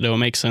processes that don't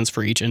make sense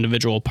for each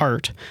individual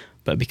part.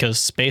 But because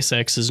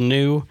SpaceX is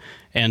new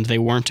and they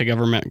weren't a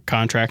government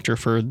contractor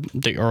for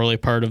the early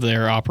part of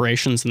their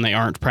operations, and they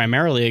aren't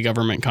primarily a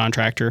government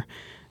contractor,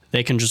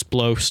 they can just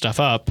blow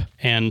stuff up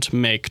and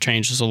make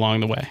changes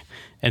along the way.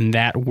 And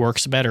that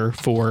works better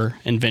for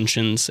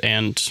inventions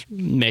and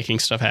making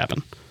stuff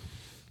happen.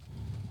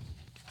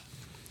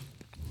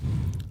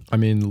 I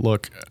mean,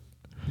 look,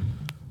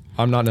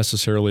 I'm not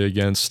necessarily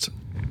against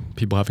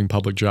people having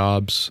public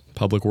jobs,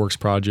 public works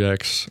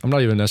projects. I'm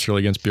not even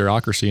necessarily against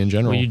bureaucracy in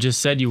general. Well, you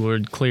just said you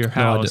would clear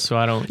house, so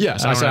I don't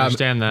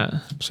understand that.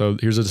 So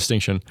here's a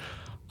distinction.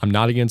 I'm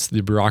not against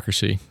the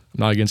bureaucracy. I'm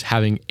not against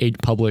having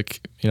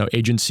public,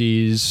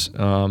 agencies.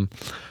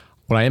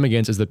 What I am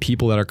against is the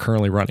people that are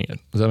currently running it.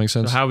 Does that make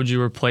sense? So how would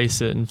you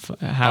replace it?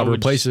 I would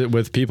replace it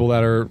with people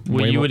that are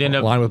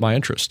aligned with my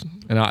interest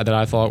and that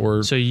I thought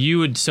were. So you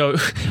would so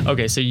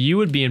you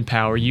would be in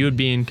power. You would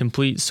be in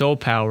complete sole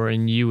power,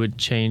 and you would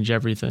change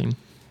everything.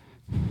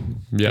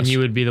 Yes. And you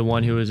would be the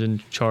one who was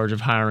in charge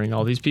of hiring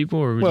all these people,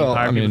 or would you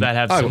hire people that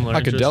have similar I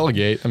could interests?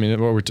 delegate. I mean,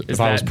 if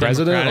I was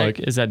president,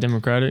 is that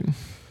democratic?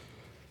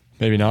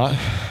 Maybe not.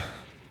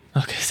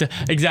 Okay, so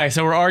exactly.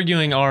 So we're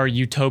arguing our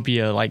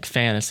utopia like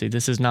fantasy.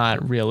 This is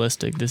not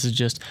realistic. This is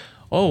just,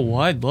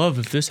 I'd love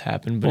if this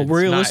happened, but it's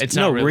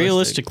not realistic.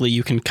 Realistically,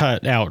 you can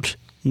cut out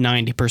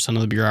 90%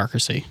 of the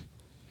bureaucracy.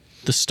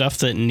 The stuff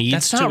that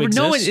needs to exist.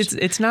 No,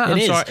 it's not.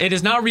 Sorry. It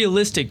is not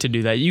realistic to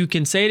do that. You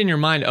can say it in your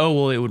mind,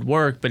 it would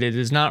work, but it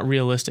is not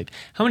realistic.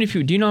 How many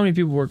people? Do you know how many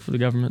people work for the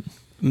government?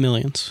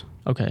 Millions.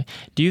 Okay.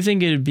 Do you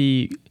think it would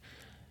be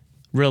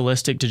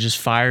realistic to just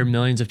fire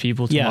millions of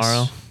people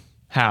tomorrow? Yes.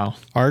 How?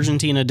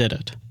 Argentina did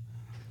it.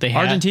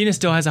 Argentina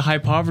still has a high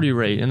poverty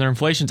rate, and their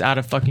inflation's out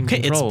of fucking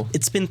control.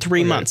 It's been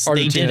 3 months.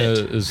 Argentina they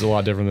did it. is a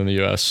lot different than the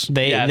U.S.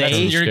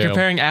 You're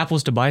comparing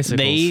apples to bicycles.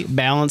 They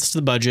balanced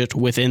the budget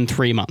within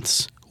 3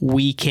 months.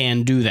 We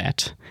can do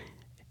that.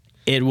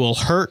 It will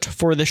hurt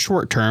for the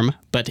short term,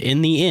 but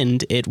in the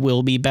end, it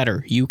will be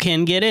better. You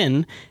can get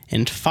in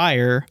and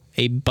fire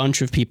a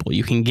bunch of people.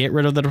 You can get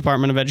rid of the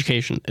Department of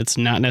Education. It's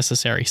not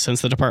necessary.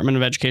 Since the Department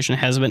of Education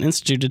has been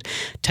instituted,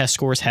 test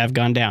scores have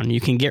gone down. You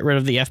can get rid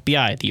of the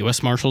FBI. The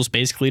U.S. Marshals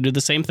basically do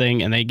the same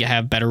thing, and they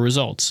have better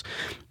results.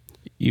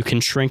 You can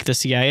shrink the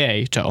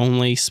CIA to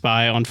only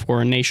spy on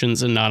foreign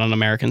nations and not on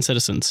American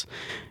citizens.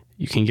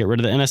 You can get rid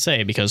of the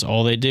NSA because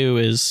all they do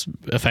is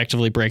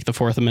effectively break the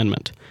Fourth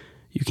Amendment.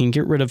 You can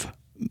get rid of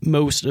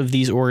most of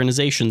these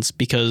organizations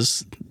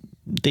because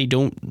they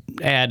don't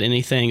add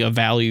anything of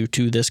value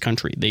to this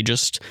country. They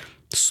just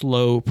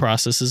slow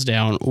processes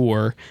down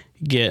or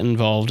get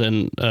involved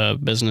in a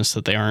business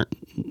that they aren't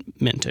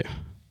meant to.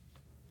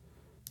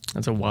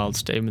 That's a wild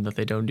statement that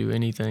they don't do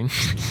anything.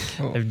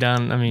 They've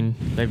done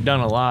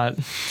a lot.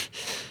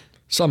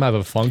 Some have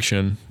a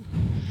function,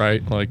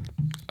 right? Like,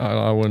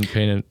 I wouldn't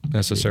paint it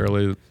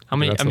necessarily. The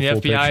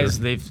FBI is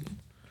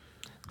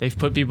they've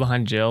put people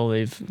behind jail.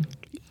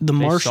 The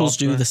marshals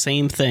do the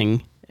same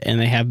thing, and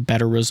they have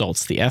better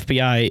results. The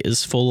FBI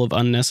is full of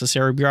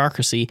unnecessary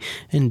bureaucracy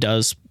and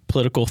does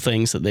political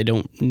things that they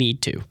don't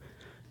need to.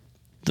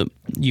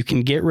 You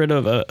can get rid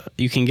of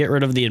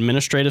the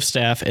administrative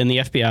staff in the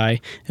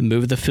FBI and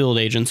move the field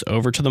agents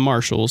over to the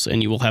marshals,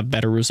 and you will have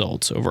better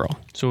results overall.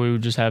 So we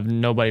would just have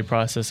nobody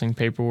processing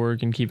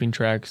paperwork and keeping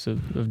tracks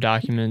of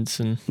documents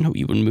and. No,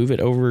 you would move it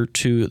over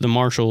to the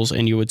marshals,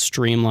 and you would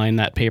streamline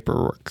that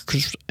paperwork.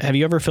 'Cause have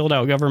you ever filled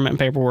out government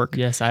paperwork?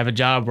 Yes, I have a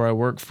job where I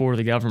work for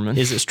the government.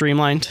 Is it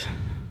streamlined?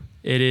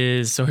 It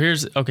is. So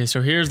here's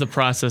the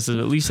process, at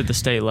least at the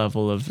state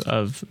level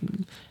of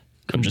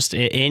just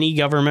any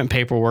government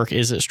paperwork.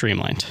 Is it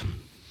streamlined?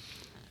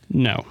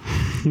 No.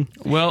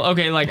 Well,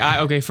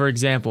 okay, for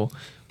example,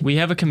 we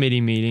have a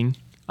committee meeting.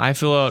 I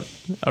fill out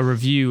a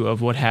review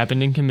of what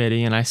happened in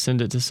committee, and I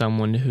send it to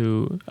someone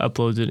who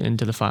uploads it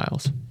into the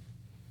files.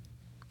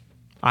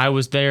 I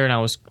was there, and I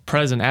was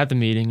present at the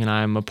meeting, and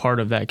I'm a part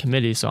of that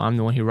committee, so I'm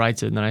the one who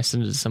writes it, and then I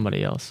send it to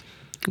somebody else.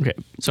 Okay.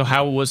 So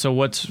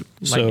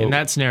in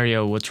that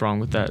scenario, what's wrong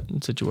with that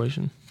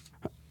situation?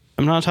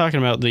 I'm not talking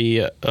about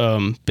the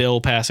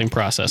bill passing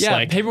process.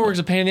 Yeah, paperwork's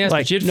a pain in the ass.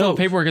 But you have to fill out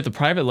paperwork at the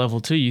private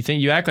level too.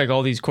 You act like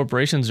all these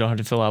corporations don't have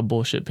to fill out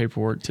bullshit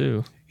paperwork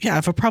too. Yeah, I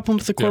have a problem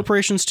with the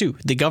corporations too.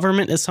 The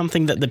government is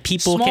something that the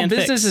people can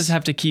fix. Small businesses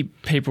have to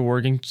keep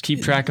paperwork and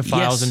keep track of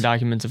files and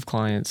documents of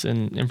clients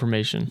and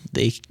information.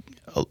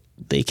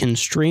 They can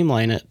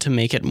streamline it to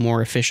make it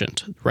more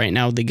efficient. Right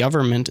now, the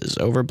government is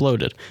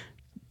overbloated.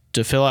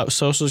 To fill out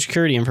Social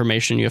Security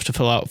information, you have to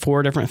fill out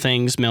 4 different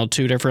things, mail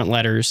 2 different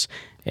letters,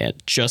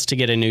 just to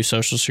get a new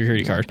Social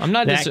Security card.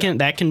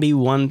 That can be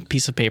one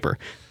piece of paper.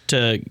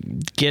 To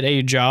get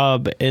a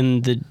job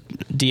in the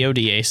DOD,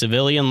 a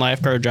civilian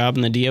lifeguard job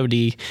in the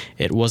DOD,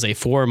 it was a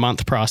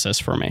 4-month process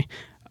for me.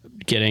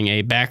 Getting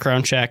a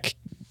background check,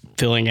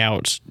 filling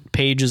out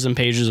pages and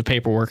pages of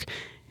paperwork.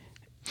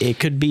 It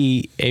could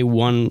be a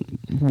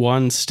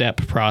one-step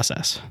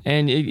process.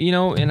 And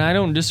and I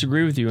don't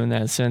disagree with you in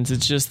that sense.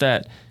 It's just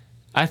that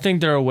I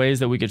think there are ways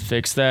that we could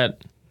fix that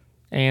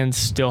and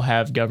still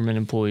have government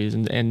employees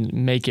and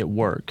make it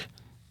work.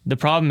 The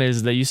problem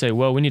is that you say,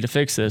 well, we need to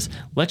fix this.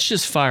 Let's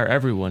just fire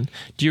everyone.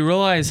 Do you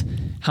realize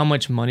how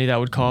much money that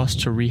would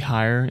cost to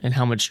rehire and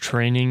how much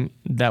training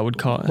that would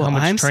cost? Well, how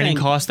much training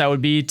cost that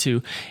would be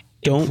to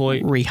don't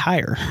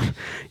rehire.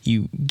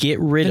 You get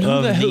rid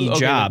of the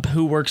job.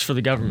 Who works for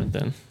the government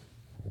then?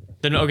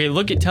 Then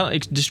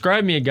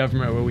describe me a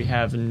government where we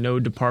have no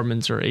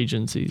departments or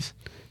agencies.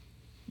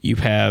 You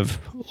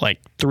have like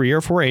 3 or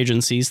 4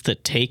 agencies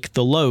that take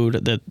the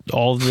load that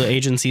all the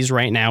agencies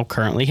right now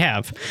currently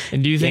have.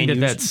 And do you think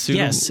that's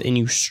suitable? Yes, and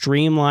you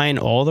streamline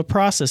all the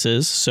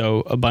processes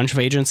so a bunch of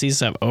agencies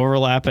have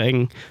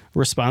overlapping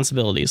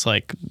responsibilities,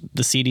 like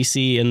the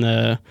CDC and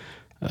the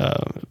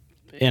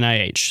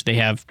NIH. They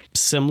have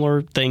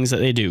similar things that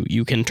they do.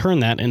 You can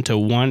turn that into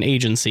one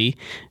agency,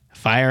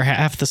 fire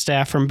half the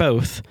staff from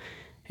both,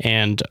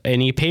 and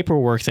any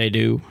paperwork they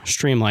do,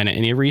 streamline it.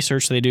 Any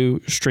research they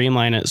do,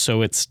 streamline it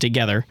so it's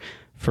together.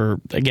 For,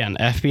 again,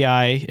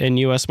 FBI and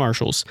U.S.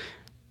 Marshals,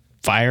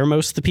 fire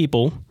most of the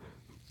people,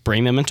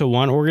 bring them into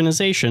one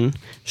organization,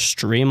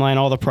 streamline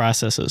all the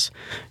processes.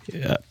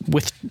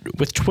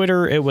 With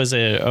Twitter, it was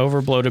an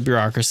overbloated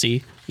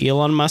bureaucracy.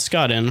 Elon Musk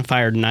got in,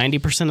 fired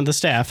 90% of the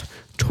staff.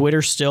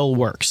 Twitter still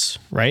works,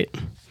 right?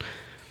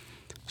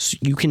 So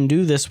you can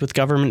do this with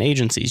government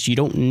agencies. You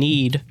don't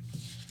need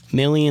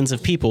millions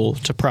of people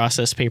to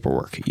process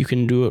paperwork. You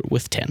can do it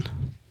with 10.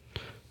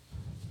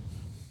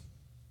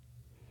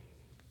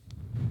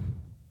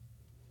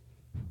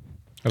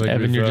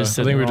 Evan, you're just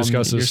sitting.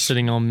 You're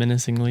sitting all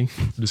menacingly.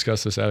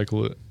 Discuss this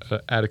adequately.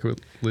 I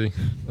think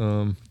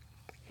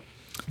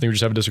we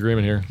just have a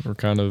disagreement here. We're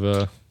kind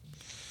of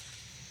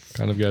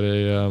got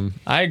a.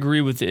 I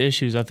agree with the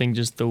issues. I think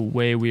just the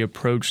way we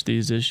approach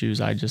these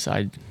issues, I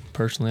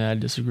personally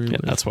disagree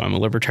with. That's why I'm a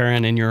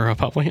libertarian and you're a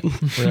Republican.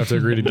 We have to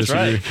agree to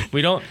disagree. Right.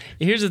 We don't.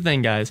 Here's the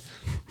thing, guys.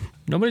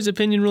 Nobody's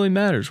opinion really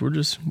matters. We're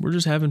just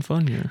having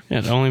fun here. Yeah,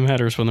 it only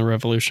matters when the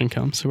revolution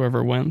comes.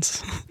 Whoever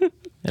wins.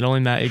 It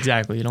only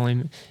exactly. It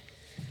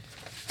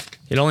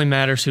only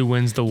matters who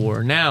wins the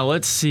war. Now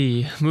let's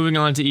see. Moving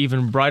on to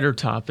even brighter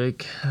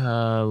topic.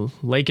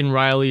 Laken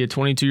Riley, a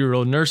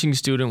 22-year-old nursing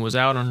student, was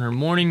out on her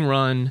morning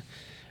run,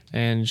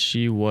 and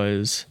she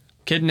was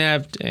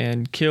kidnapped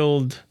and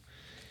killed.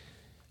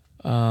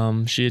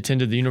 She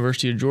attended the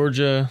University of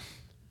Georgia.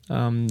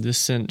 This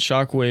sent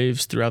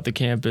shockwaves throughout the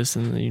campus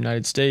in the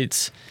United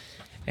States,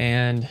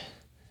 and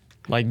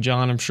like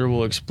John, I'm sure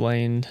will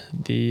explain,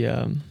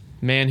 the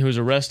man who was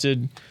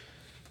arrested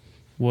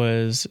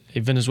was a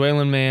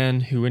Venezuelan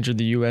man who entered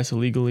the U.S.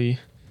 illegally.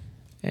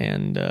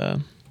 And,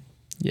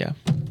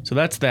 so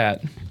that's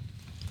that.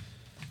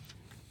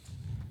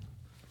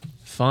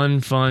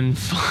 Fun.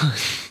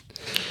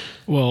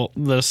 Well,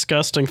 the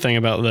disgusting thing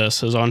about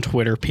this is on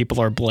Twitter,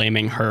 people are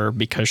blaming her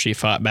because she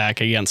fought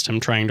back against him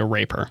trying to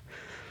rape her.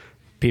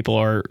 People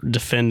are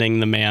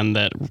defending the man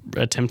that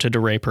attempted to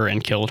rape her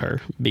and killed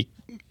her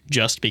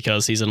just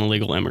because he's an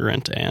illegal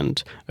immigrant.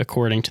 And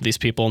according to these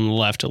people on the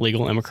left,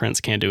 illegal immigrants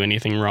can't do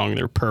anything wrong.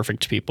 They're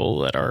perfect people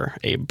that are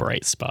a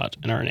bright spot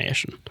in our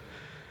nation.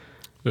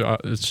 Yeah,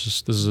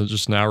 this is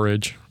just an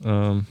outrage.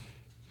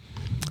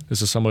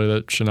 This is somebody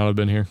that should not have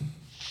been here.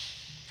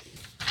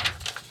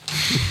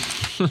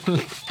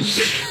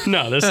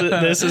 No,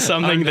 this is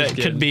something that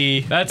could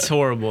be. That's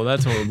horrible.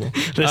 This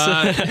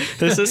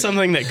is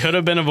something that could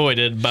have been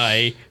avoided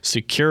by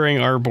securing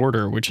our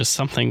border, which is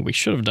something we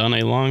should have done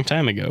a long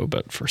time ago.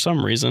 But for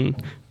some reason,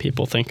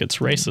 people think it's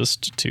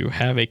racist to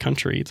have a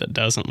country that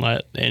doesn't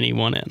let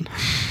anyone in,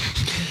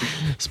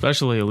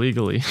 especially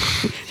illegally.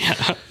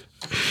 Yeah,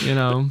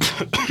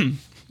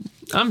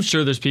 I'm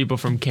sure there's people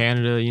from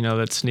Canada,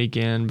 that sneak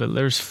in, but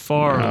there's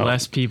far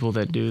less people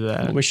that do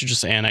that. Well, we should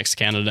just annex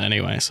Canada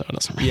anyway, so it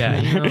doesn't really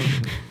matter.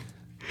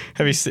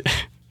 Have you seen?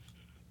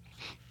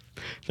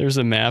 There's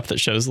a map that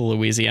shows the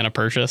Louisiana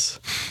Purchase,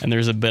 and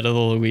there's a bit of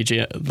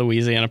the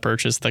Louisiana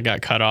Purchase that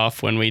got cut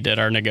off when we did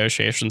our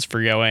negotiations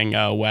for going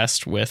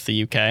west with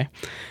the UK.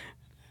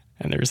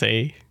 And there's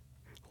a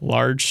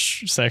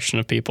large section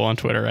of people on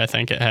Twitter. I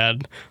think it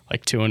had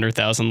like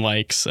 200,000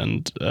 likes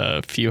and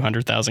a few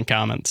 100,000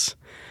 comments.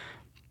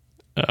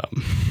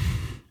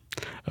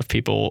 Of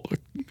people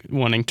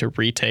wanting to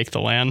retake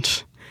the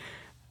land,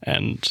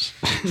 and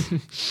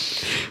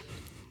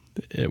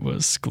it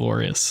was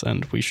glorious,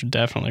 and we should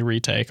definitely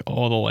retake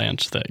all the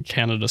land that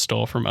Canada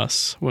stole from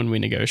us when we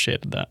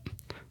negotiated that.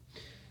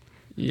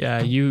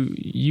 Yeah,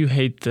 you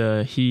hate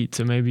the heat,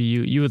 so maybe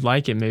you would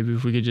like it maybe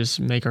if we could just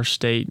make our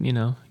state,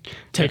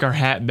 take our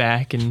hat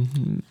back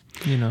and,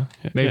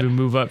 maybe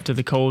move up to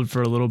the cold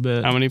for a little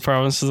bit. How many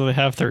provinces do they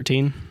have?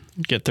 13?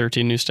 Get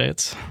 13 new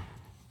states.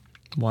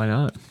 Why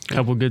not? A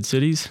couple good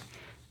cities.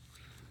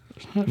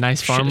 Nice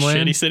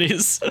farmland. Shitty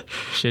cities.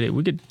 Shitty.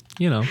 We could,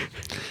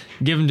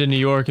 give them to New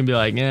York and be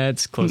like, yeah,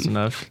 it's close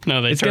enough.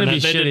 No, they turn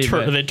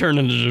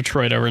into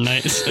Detroit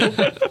overnight.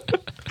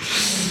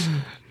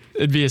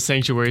 It'd be a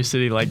sanctuary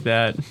city like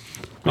that.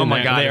 Oh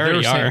my God. They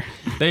already are.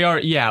 They are,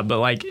 yeah, but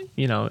like,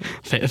 they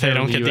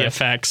don't get the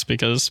effects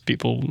because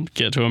people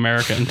get to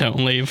America and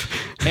don't leave.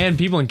 And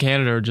people in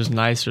Canada are just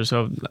nicer.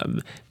 So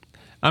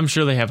I'm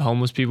sure they have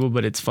homeless people,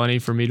 but it's funny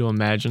for me to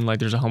imagine like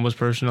there's a homeless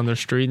person on their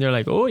street and they're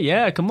like, oh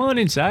yeah, come on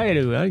inside.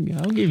 I'll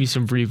give you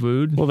some free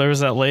food. Well, there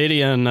was that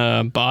lady in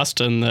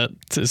Boston that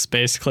is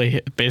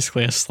basically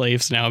has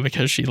slaves now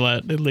because she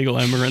let illegal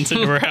immigrants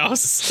into her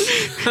house.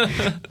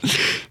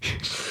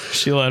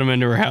 She let them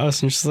into her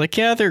house and she's like,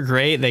 yeah, they're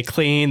great. They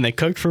clean, they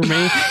cook for me.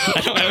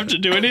 I don't have to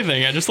do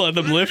anything. I just let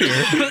them live here.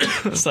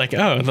 It's like,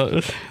 oh,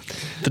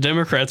 the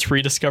Democrats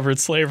rediscovered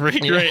slavery.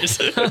 Great.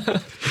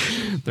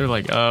 They're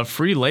like,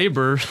 free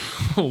labor.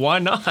 Why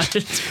not?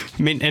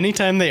 I mean,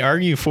 anytime they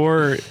argue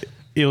for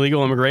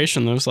illegal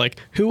immigration, there's like,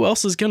 who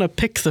else is going to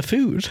pick the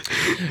food?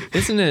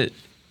 Isn't it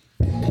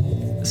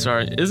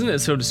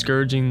so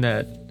discouraging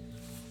that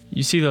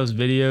you see those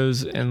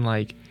videos and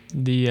like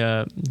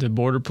the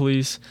border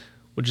police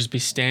would just be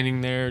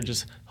standing there,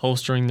 just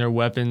holstering their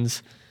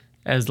weapons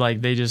as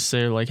like they just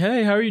say like,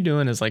 "Hey, how are you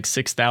doing?" As like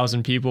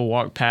 6,000 people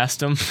walk past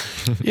them.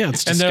 Yeah,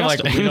 it's and they're like,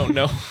 disgusting. "We don't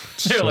know."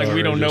 They're So like,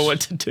 "We don't know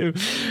outrageous. what to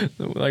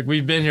do." Like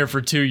we've been here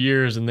for 2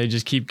 years, and they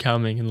just keep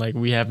coming, and like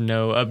we have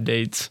no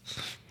updates.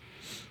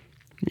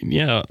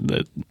 Yeah,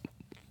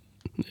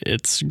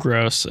 it's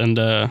gross. And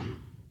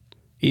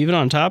even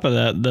on top of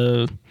that,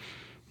 the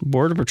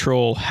Border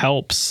Patrol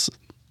helps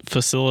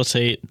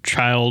facilitate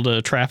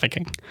child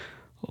trafficking.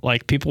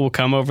 Like, people will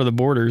come over the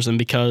borders, and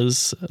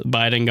because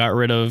Biden got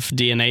rid of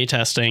DNA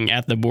testing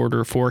at the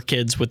border for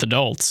kids with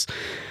adults,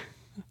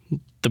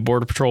 the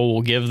Border Patrol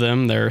will give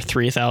them their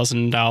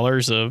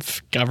 $3,000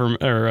 of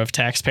government or of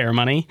taxpayer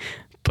money,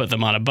 put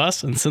them on a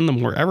bus, and send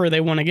them wherever they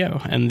want to go.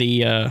 And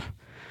the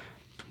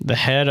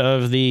head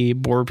of the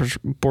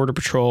Border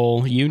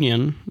Patrol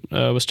union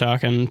was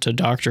talking to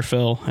Dr.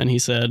 Phil, and he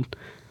said,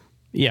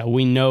 "Yeah,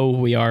 we know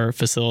we are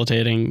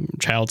facilitating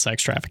child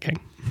sex trafficking.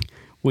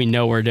 We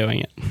know we're doing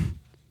it."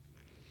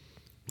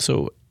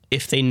 So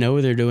if they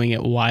know they're doing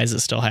it, why is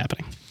it still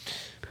happening?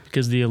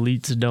 Because the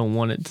elites don't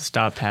want it to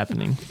stop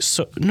happening.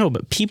 So no,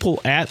 but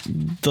people at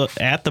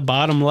the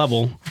bottom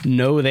level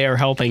know they are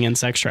helping in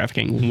sex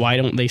trafficking. Why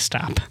don't they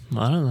stop?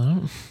 I don't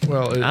know.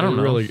 Well, I don't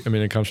know. really, I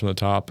mean, it comes from the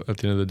top at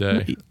the end of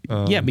the day.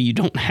 Yeah, but you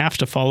don't have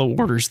to follow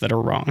orders that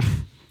are wrong.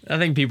 I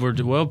think people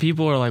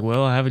are like,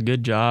 well, I have a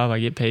good job, I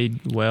get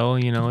paid well.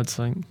 You know, it's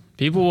like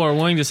people are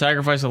willing to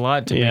sacrifice a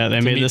lot to. Yeah, they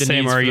to made meet the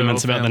same needs for their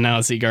arguments whole about the family.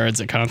 Nazi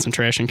guards at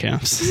concentration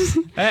camps.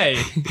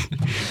 Hey,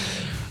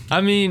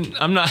 I mean,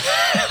 I'm not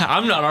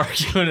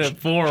arguing it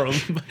for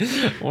them,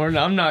 or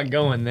I'm not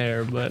going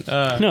there. But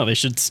No, they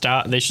should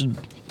stop. They should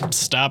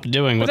stop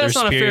doing what but their that's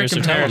not a fair superiors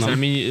are telling comparison. them.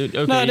 I mean,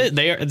 okay,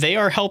 No, they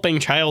are helping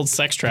child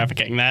sex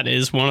trafficking. That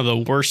is one of the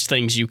worst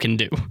things you can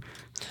do.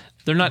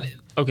 they're not.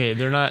 Okay,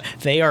 they're not.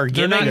 They are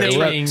They're giving not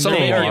aiding. some of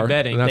They them are are,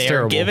 abetting. and that's they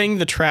terrible. are giving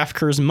the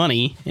traffickers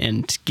money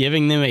and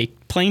giving them a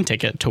plane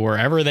ticket to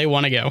wherever they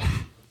want to go.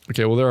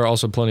 Okay, well, there are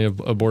also plenty of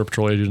Border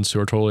Patrol agents who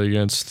are totally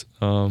against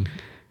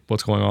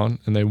what's going on,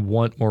 and they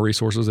want more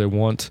resources. They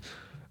want,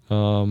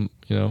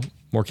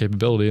 more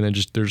capability, and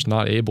they're just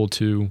not able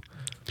to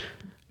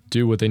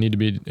do what they need to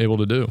be able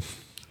to do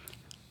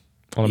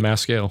on a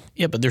mass scale.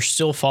 Yeah, but they're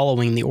still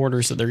following the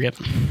orders that they're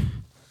given.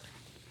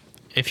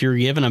 If you're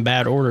given a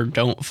bad order,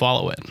 don't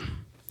follow it.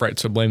 Right.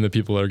 So blame the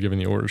people that are giving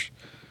the orders.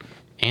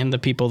 And the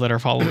people that are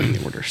following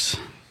the orders.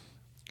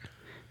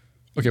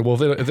 Okay. Well,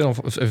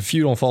 if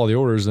you don't follow the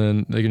orders,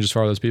 then they can just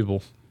fire those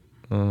people.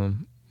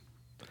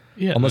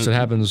 Yeah, Unless it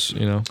happens,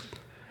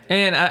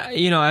 And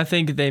I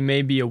think they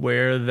may be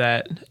aware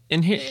that,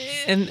 and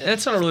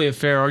that's not really a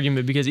fair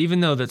argument, because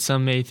even though that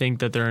some may think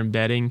that they're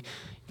embedding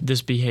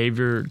this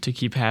behavior to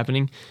keep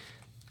happening,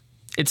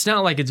 it's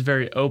not like it's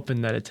very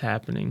open that it's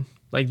happening.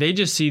 Like, they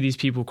just see these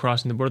people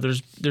crossing the border.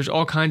 There's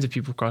all kinds of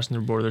people crossing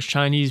the border. There's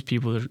Chinese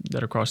people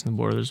that are crossing the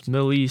border. There's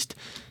Middle East,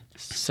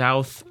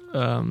 South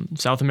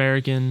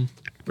American.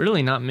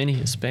 Really, not many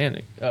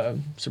Hispanic,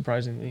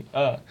 surprisingly.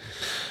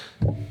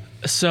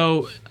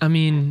 So I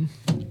mean,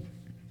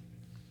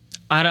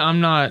 I'm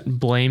not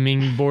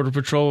blaming Border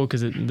Patrol,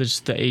 because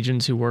it's the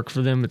agents who work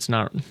for them. It's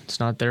not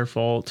their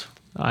fault.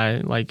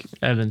 Like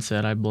Evan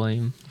said, I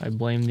blame the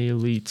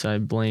elites. I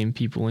blame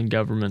people in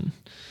government.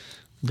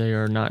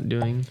 They're not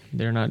doing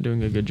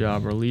a good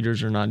job. Our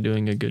leaders are not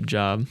doing a good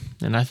job.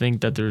 And I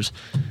think that there's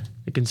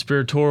a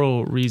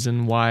conspiratorial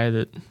reason why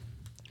that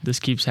this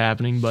keeps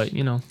happening, but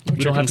we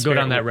don't have to go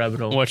down that rabbit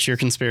hole. What's your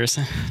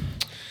conspiracy?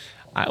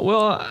 I've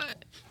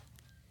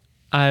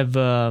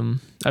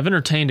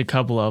entertained a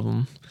couple of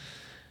them.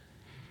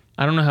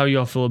 I don't know how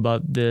y'all feel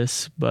about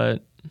this,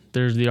 but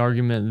there's the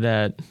argument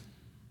that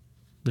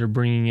they're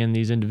bringing in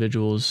these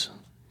individuals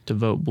to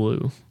vote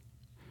blue.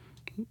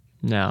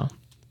 Now,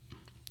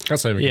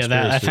 that's not even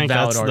Yeah, I think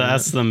Valid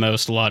that's the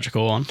most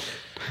logical one.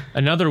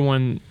 another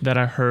one that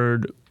I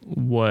heard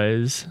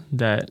was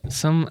that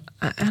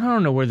I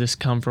don't know where this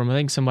come from. I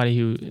think somebody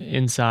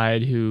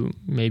who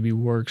maybe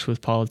works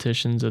with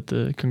politicians at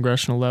the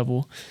congressional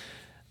level,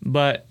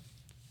 but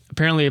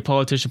apparently a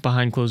politician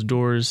behind closed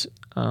doors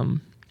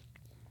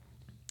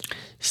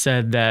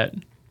said that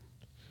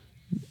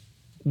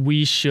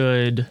we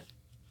should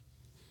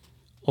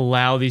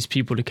allow these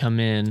people to come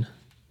in,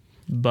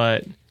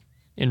 but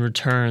in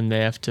return they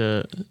have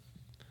to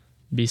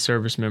be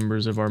service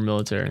members of our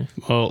military.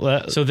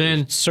 Well, So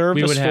then we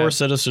service would for have,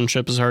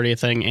 citizenship is already a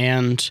thing,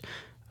 and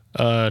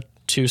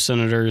two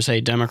senators,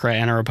 a Democrat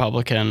and a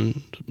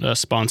Republican,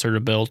 sponsored a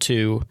bill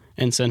to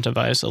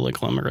incentivize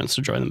illegal immigrants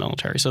to join the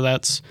military. So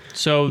that's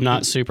so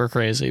not super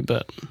crazy,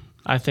 but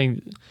I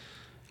think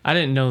I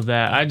didn't know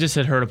that. I just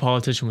had heard a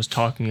politician was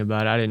talking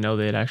about it. I didn't know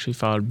they had actually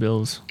filed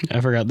bills.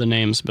 I forgot the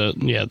names.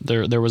 But yeah,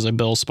 there was a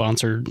bill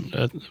sponsored.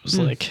 It was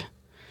like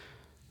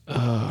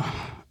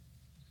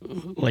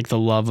the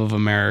Love of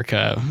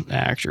America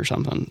Act or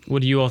something.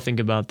 What do you all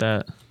think about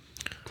that?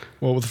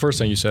 Well, with the first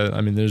thing you said,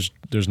 I mean,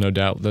 there's no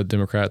doubt that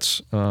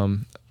Democrats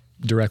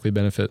directly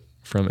benefit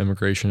from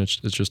immigration. It's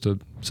just a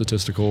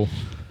statistical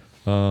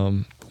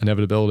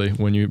inevitability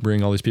when you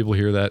bring all these people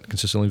here that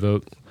consistently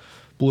vote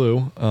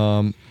blue.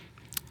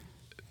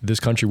 this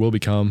country will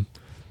become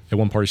a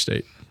one-party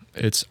state.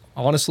 It's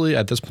honestly,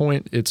 at this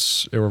point,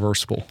 it's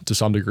irreversible to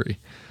some degree.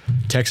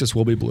 Texas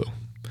will be blue.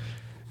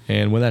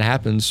 And when that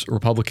happens,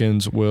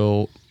 Republicans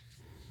will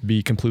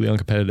be completely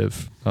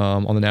uncompetitive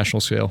on the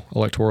national scale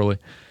electorally.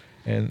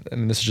 And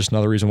this is just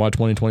another reason why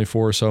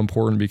 2024 is so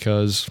important,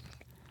 because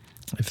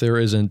if there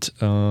isn't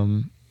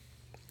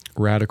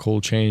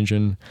radical change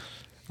in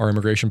our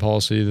immigration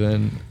policy,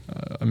 then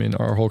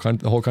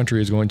the whole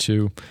country is going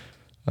to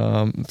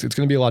it's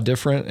going to be a lot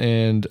different.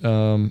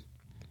 And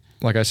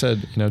like I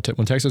said,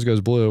 when Texas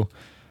goes blue,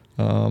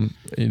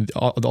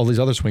 all these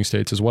other swing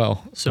states as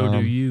well. So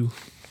do you.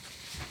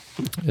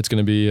 It's going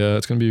to be a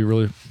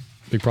really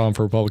big problem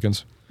for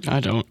Republicans. I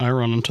don't. I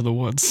run into the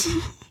woods.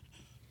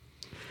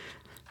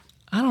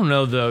 I don't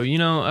know though.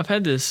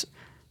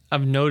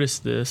 I've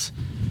noticed this,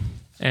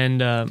 and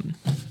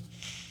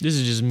this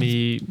is just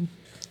me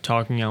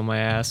talking out my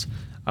ass.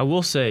 I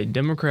will say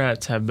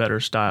Democrats have better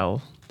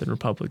style than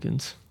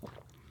Republicans,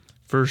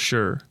 for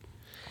sure.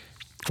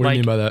 What do you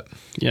mean by that?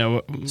 Yeah.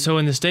 So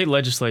in the state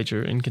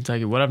legislature in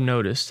Kentucky, what I've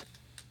noticed,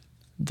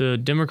 the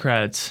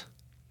Democrats,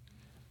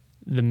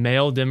 the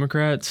male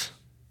Democrats,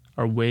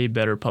 are way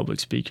better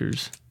public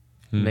speakers.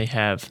 And they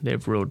have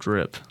real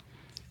drip,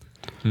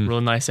 real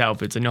nice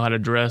outfits. They know how to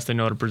dress. They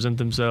know how to present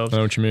themselves. I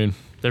know what you mean.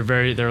 They're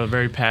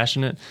very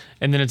passionate.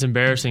 And then it's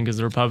embarrassing because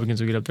the Republicans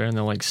will get up there and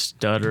they'll like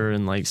stutter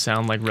and like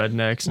sound like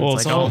rednecks. And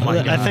it's like, oh my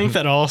God. I think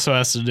that also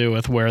has to do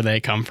with where they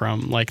come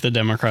from. Like the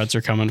Democrats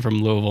are coming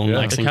from Louisville and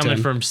Lexington. They're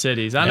coming from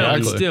cities. I know,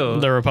 but still.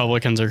 The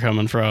Republicans are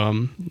coming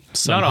from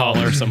some hall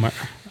or somewhere.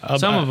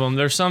 Some of them.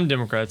 There's some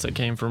Democrats that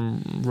came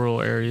from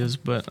rural areas,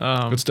 but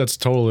that's a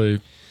totally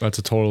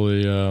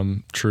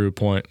true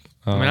point.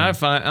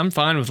 I'm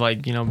fine with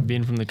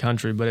being from the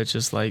country, but it's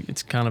just like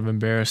it's kind of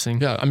embarrassing.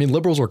 Yeah,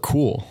 liberals are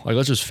cool. Like,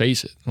 let's just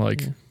face it.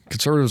 Like,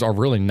 conservatives are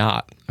really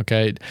not.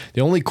 Okay,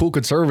 the only cool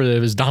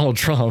conservative is Donald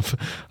Trump.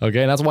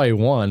 Okay, and that's why he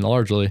won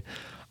largely.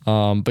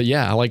 But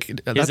yeah, like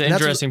he's an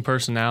interesting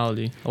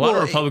personality. A lot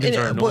of Republicans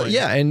are annoying. Well,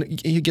 yeah,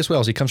 and guess what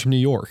else? He comes from New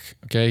York.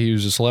 Okay, he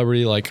was a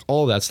celebrity. Like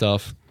all of that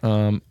stuff.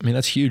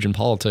 That's huge in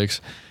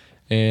politics.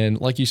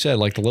 And like you said,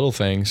 like the little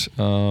things,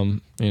 how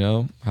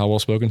well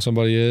spoken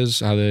somebody is,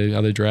 how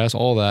they dress,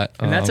 all that,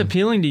 and that's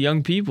appealing to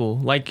young people.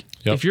 Like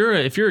if you're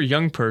a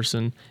young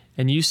person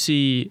and you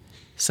see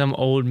some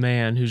old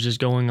man who's just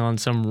going on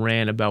some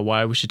rant about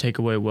why we should take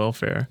away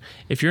welfare,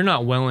 if you're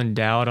not well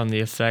endowed on the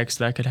effects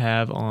that could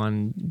have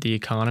on the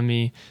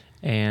economy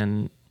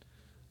and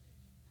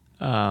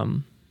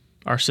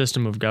our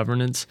system of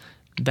governance,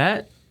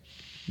 that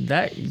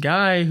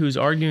guy who's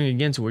arguing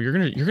against, well, you're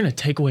gonna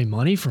take away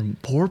money from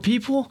poor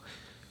people?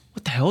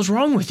 What the hell is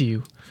wrong with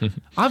you?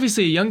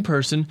 Obviously, a young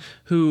person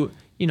who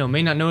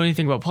may not know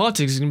anything about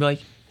politics is gonna be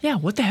like, yeah,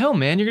 what the hell,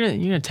 man? You're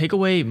gonna take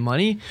away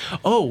money?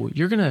 Oh,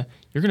 you're gonna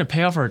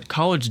pay off our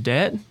college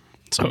debt?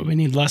 So we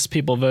need less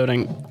people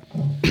voting.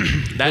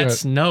 That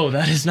is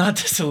not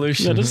the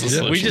solution. That is the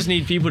solution. We just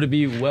need people to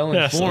be well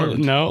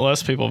informed.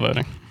 Less people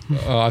voting.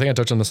 I think I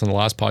touched on this in the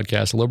last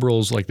podcast.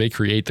 Liberals, they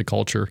create the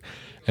culture,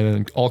 and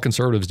then all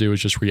conservatives do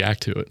is just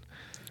react to it.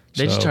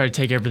 They just try to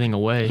take everything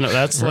away. No,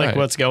 that's right. Like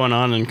what's going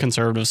on in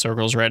conservative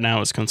circles right now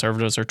is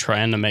conservatives are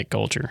trying to make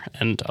culture,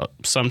 and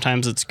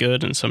sometimes it's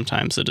good, and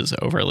sometimes it is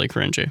overly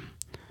cringy.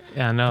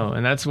 Yeah, I know,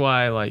 and that's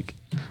why like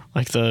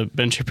the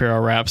Ben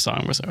Shapiro rap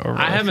song was overly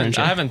cringy.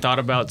 I haven't thought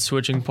about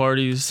switching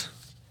parties,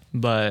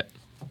 but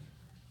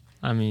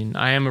I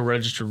am a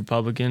registered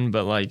Republican,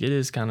 but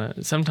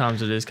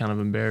sometimes it is kind of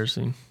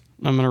embarrassing.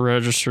 I'm going to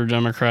register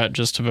Democrat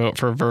just to vote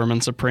for Vermin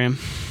Supreme.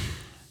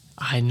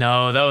 I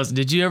know.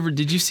 Did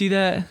you see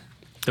that?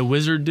 The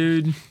wizard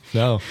dude?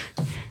 No.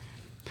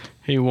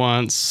 He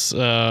wants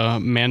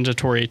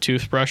mandatory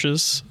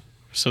toothbrushes,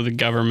 so the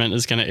government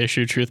is going to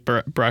issue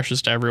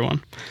toothbrushes to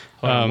everyone.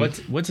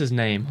 What's his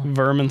name?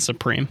 Vermin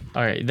Supreme.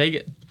 All right.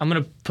 I'm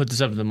going to put this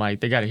up to the mic.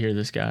 They got to hear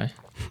this guy.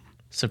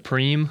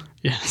 Supreme?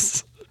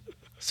 Yes.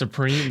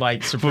 Supreme?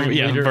 Like Supreme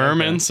yeah, leader?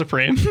 Vermin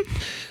Supreme.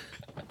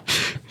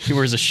 He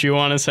wears a shoe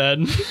on his head.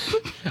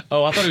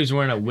 Oh, I thought he was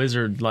wearing a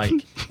wizard, like...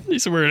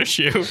 He's wearing a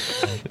shoe.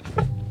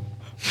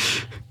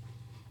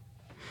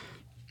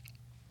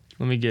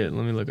 Let me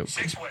look up.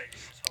 6 ways.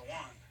 So 1,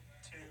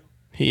 2.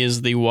 He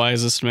is the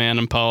wisest man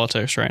in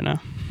politics right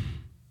now.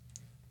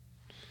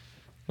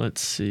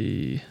 Let's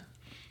see.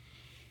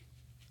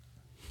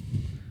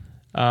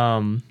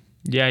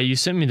 Yeah, you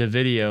sent me the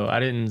video. I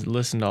didn't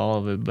listen to all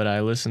of it, but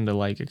I listened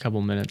to a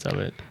couple minutes of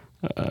it.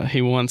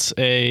 He wants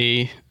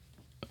a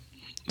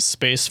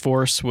space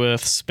force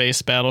with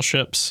space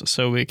battleships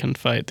so we can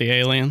fight the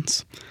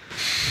aliens.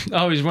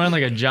 Oh, he's wearing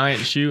a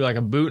giant shoe, like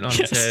a boot on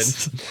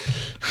his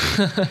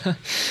head.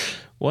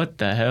 What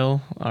the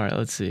hell? All right,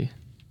 let's see.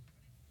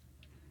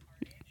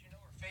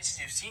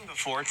 Faces you've seen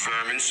before.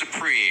 Vermin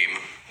Supreme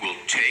will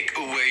take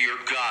away your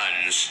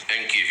guns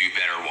and give you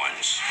better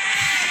ones.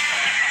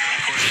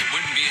 Of course, it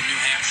wouldn't be a New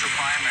Hampshire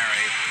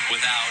primary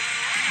without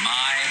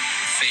my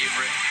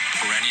favorite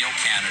perennial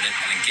candidate,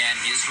 and again,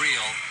 he's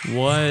real.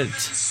 What?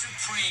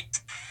 Supreme.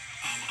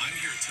 I'm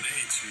here today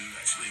to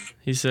actually.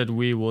 He said,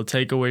 "We will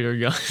take away your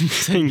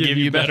guns And give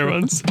you better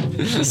ones.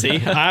 See,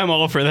 I'm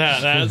all for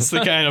that. That's the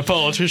kind of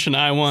politician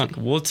I want.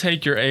 We'll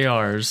take your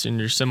ARs and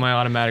your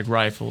semi-automatic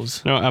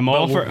rifles. No, I'm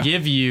all but for. we'll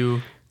give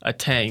you a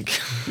tank."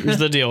 Here's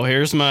the deal.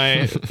 Here's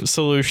my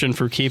solution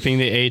for keeping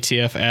the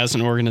ATF as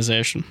an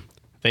organization.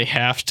 They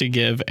have to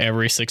give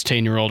every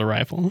 16-year-old a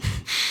rifle.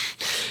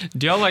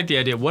 Do y'all like the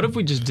idea? What if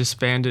we just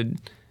disbanded?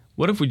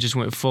 What if we just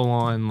went full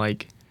on,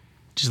 like,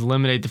 just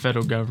eliminate the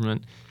federal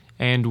government,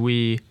 and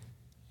we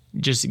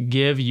just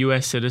give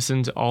U.S.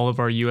 citizens all of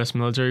our U.S.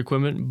 military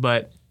equipment,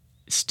 but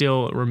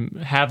still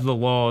have the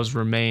laws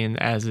remain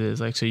as is?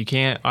 Like, so you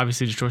can't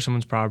obviously destroy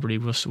someone's property.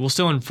 We'll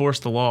still enforce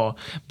the law,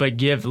 but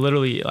give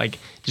literally, like,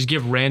 just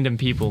give random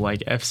people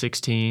like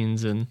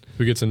F-16s and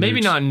Who gets a maybe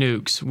nukes? not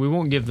nukes. We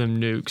won't give them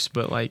nukes,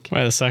 but like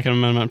Why the Second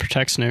Amendment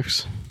protects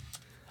nukes.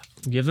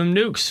 give them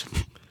nukes.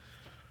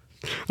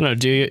 No,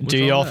 do What's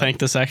y'all all that? think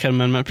the Second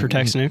Amendment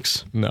protects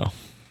nukes? No.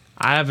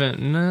 I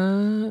haven't.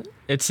 Nah,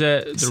 it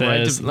said It the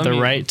right says to the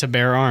right to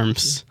bear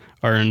arms.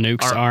 Are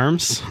nukes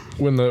arms?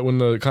 When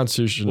the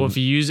Constitution Well, if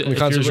you use it, when the if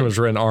you're Constitution li- was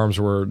written, arms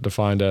were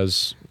defined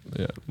as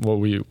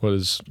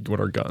what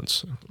are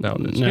guns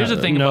nowadays. Here's the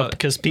thing about-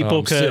 because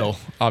people could still,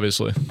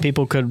 obviously.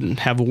 people could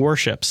have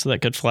warships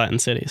that could flatten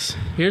cities.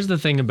 Here's the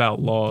thing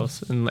about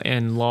laws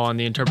and law and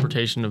the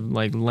interpretation of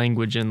like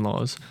language in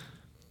laws.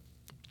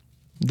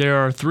 There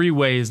are three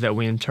ways that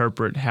we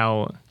interpret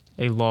how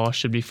a law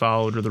should be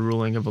followed or the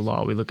ruling of a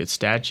law. We look at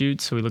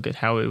statutes, so we look at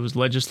how it was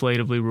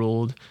legislatively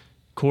ruled,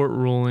 court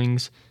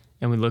rulings,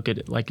 and we look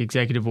at like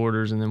executive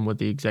orders and then what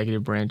the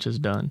executive branch has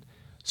done.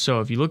 So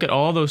if you look at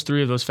all those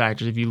three of those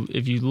factors, if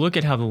you look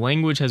at how the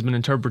language has been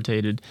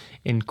interpreted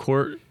in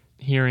court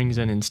hearings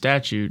and in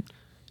statute,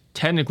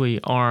 technically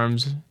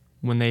arms,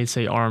 when they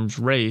say arms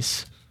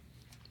race,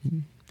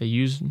 they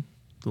use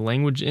the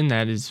language in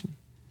that is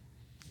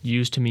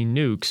used to mean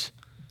nukes.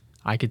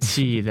 I could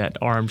see that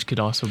arms could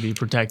also be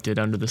protected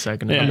under the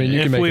Second Yeah, Amendment. mean, you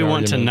can if make we an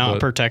want to argument, not but-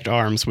 protect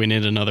arms, we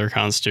need another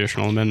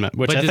constitutional amendment,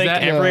 which But I does think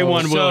that-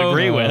 everyone will So-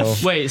 agree No.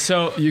 with. Wait,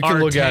 so You can are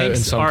look at it in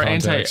tanks- some are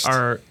context.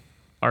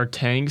 are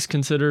tanks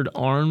considered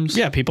arms?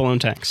 Yeah, people own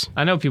tanks.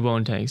 I know people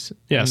own tanks.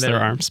 Yes, And they're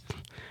arms.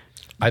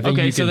 I think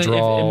Okay, you so can then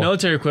draw. if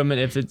military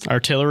equipment, if it's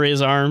Artillery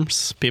is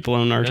arms. People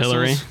own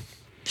artillery. missiles,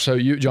 So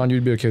you, John,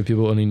 you'd be okay with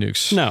people owning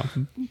nukes? No,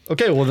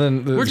 Okay, well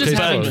then We're just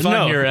having fun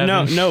no, here,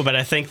 no, Evan. no. But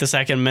I think the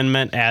Second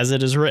Amendment, as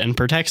it is written,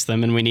 protects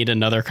them, and we need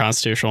another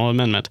constitutional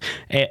amendment.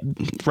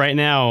 Right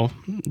now,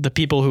 the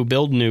people who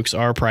build nukes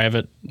are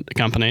private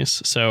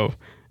companies, so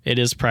it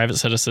is private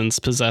citizens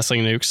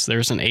possessing nukes.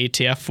 There's an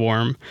ATF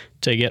form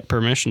to get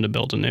permission to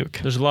build a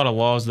nuke. There's a lot of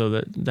laws though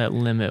that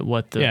limit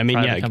what the Yeah, I mean,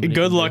 private yeah. company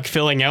Good can luck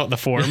filling out the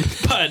form,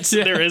 but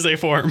there is a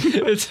form.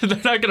 do. They're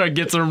not gonna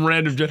get some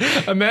random.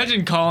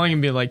 Imagine calling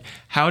and being like,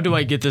 "How do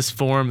I get this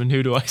form and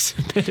who do I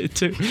submit it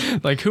to?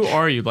 Like, who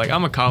are you? Like,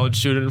 I'm a college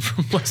student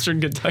from Western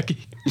Kentucky."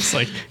 It's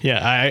like, yeah,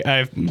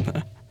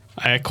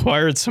 I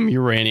acquired some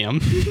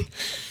uranium,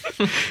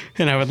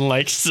 and I would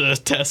like to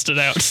test it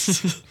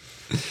out.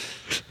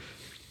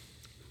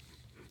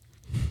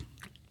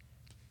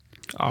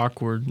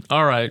 Awkward.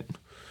 All right.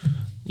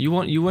 You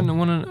wouldn't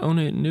want to own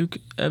a nuke,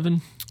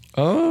 Evan?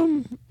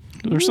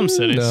 There's some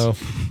cities. No.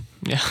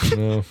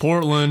 Yeah.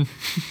 Portland.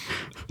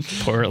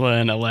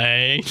 Portland,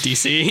 LA,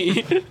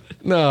 DC.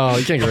 No,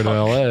 you can't get rid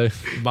of LA.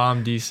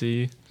 Bomb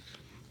DC.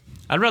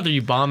 I'd rather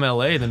you bomb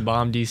LA than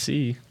bomb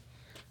DC.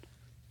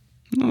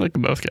 They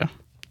can both go.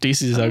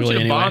 DC's I want ugly you to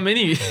anyway. bomb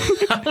any.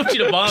 I want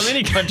you to bomb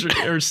any country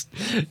or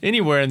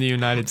anywhere in the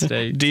United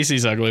States.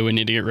 DC's ugly. We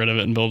need to get rid of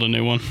it and build a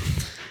new one.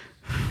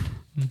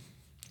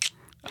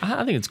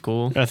 I think it's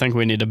cool. I think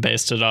we need to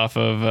base it off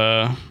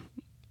of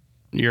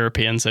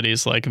European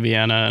cities like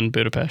Vienna and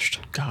Budapest.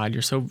 God,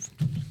 you're so.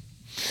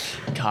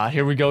 God,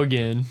 here we go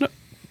again.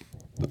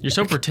 You're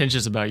so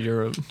pretentious about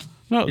Europe.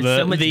 No, It's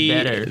so much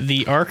better.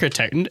 the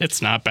architect.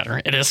 It's not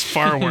better. It is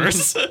far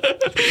worse.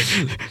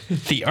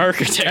 The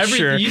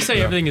architecture. You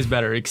say everything is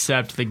better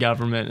except the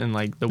government and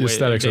like the way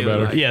aesthetics are daily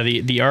better. life. Yeah,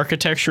 the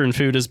architecture and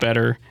food is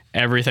better.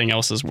 Everything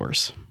else is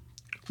worse.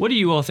 What do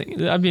you all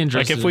think? I'd be Like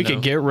interested. if we to know.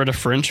 could get rid of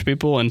French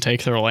people and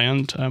take their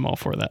land, I'm all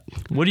for that.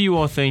 What do you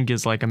all think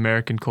is like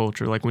American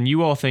culture? Like when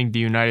you all think the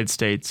United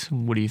States,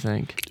 what do you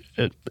think?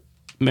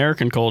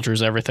 American culture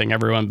is everything.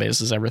 Everyone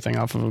bases everything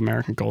off of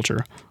American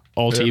culture.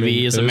 All I TV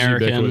mean, is it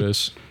American.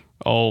 ubiquitous.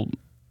 All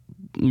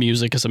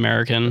music is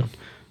American.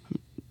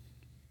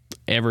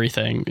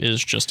 Everything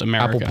is just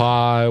America. Apple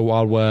pie,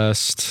 Wild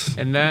West.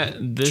 And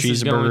this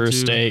is going Cheeseburger, to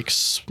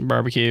steaks,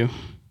 barbecue.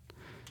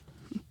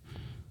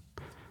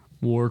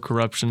 war,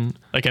 corruption.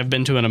 Like I've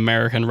been to an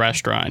American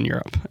restaurant in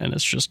Europe, and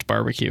it's just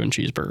barbecue and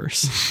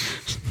cheeseburgers.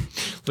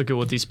 Look at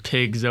what these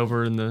pigs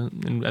over in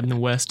the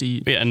West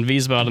eat. Yeah, in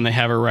Wiesbaden they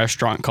have a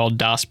restaurant called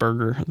Das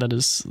Burger that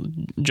is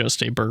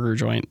just a burger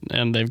joint,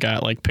 and they've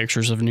got like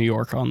pictures of New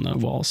York on the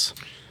walls.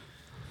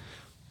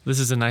 This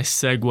is a nice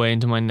segue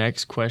into my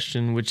next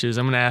question, which is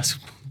I'm going to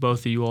ask both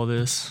of you all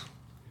this.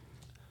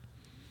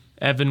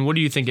 Evan, what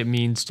do you think it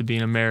means to be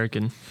an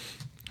American?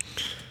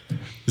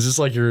 Is this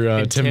like your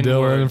In Tim 10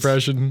 Dillon words.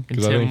 impression?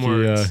 Because I 10 think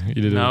words. you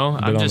did No,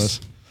 a bit on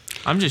this.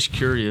 I'm just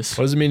curious.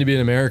 What does it mean to be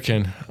an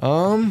American?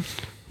 In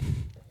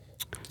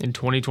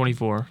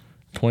 2024.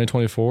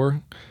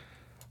 2024.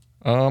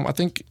 I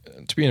think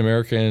to be an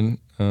American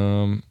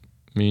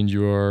means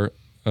you are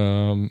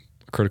a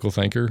critical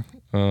thinker.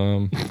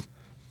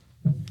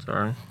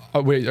 Sorry.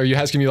 Oh, wait, are you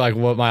asking me like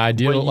what my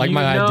ideal?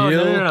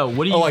 No.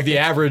 What do you? Like the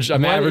average?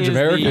 I'm what average is the-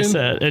 American. I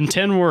said, in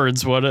 10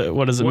 words, what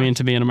does it mean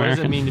to be an What does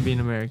American? it mean to be an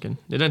American?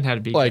 It doesn't have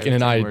to be Like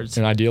in an words.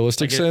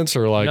 idealistic Like sense,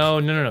 or like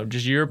No.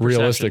 Just your perception.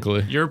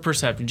 Realistically. Your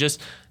perception.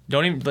 Just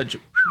don't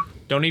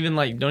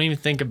even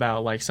think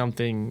about like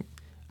something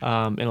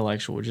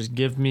intellectual. Just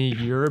give me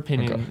your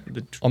opinion.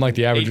 Okay. I'm like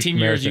the average 18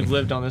 American. years you've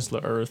lived on this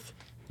earth.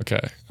 Okay.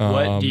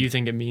 What do you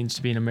think it means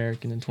to be an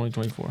American in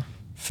 2024?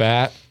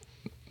 Fat,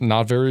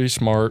 not very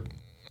smart.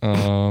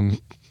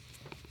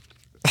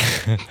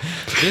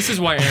 This is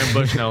why Aaron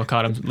Bushnell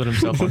lit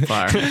himself on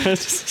fire.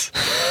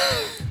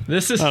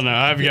 This is I don't know.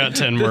 I've got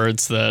 10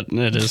 words that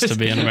it is to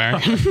be an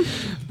American.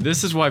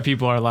 This is why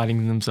people are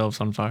lighting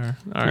themselves on fire.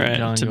 All right, Right.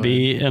 John, To go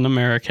be ahead. an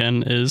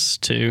American is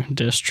to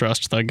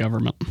distrust the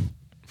government.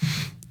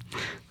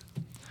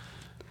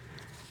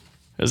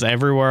 Because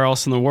everywhere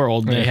else in the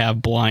world, they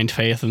have blind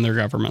faith in their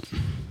government.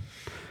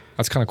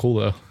 That's kind of cool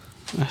though.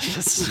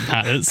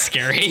 It's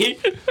scary.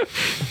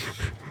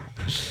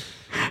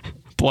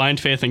 Blind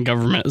faith in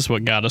government is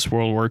what got us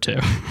World War II.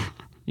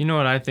 You know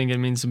what I think it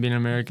means to be an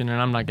American,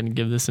 and I'm not going to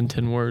give this in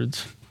 10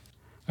 words.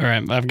 All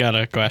right, I've got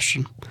a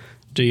question.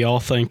 Do y'all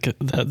think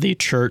that the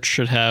church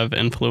should have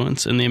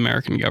influence in the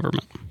American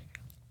government?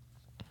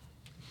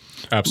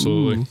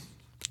 Absolutely.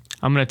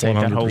 I'm going to take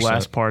that whole 100%.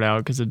 last part out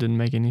because it didn't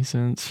make any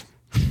sense.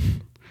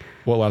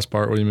 What last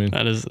part? What do you mean?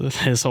 That is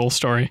his whole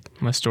story.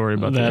 My story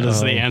about That that.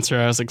 is the answer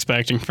I was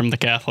expecting from the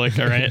Catholic,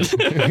 all right?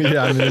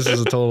 Yeah, I mean this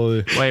is a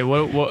totally. Wait,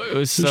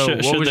 what? So,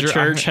 should what was the your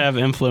church have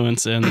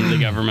influence in the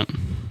government?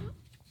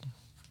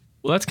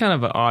 Well, that's kind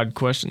of an odd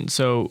question.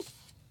 So,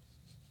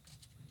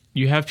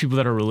 you have people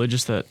that are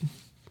religious that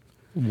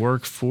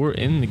work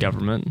in the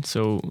government.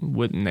 So,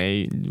 wouldn't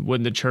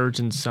the church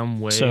in some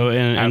way? So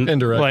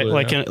Indirectly,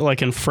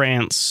 like in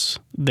France,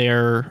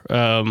 their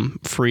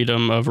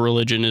freedom of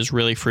religion is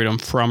really freedom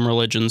from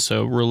religion.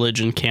 So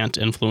religion can't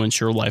influence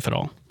your life at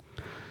all.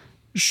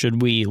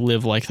 Should we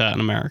live like that in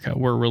America,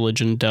 where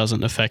religion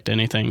doesn't affect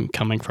anything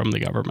coming from the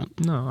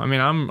government? No, I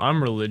mean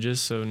I'm religious,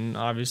 so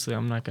obviously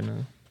I'm not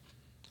gonna.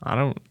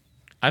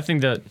 I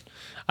think that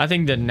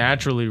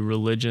naturally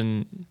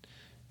religion.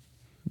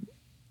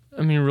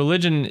 I mean,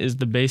 religion is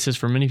the basis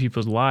for many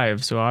people's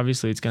lives, so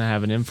obviously it's going to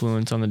have an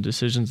influence on the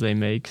decisions they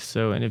make.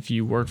 So, and if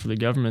you work for the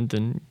government,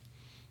 then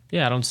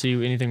yeah, I don't see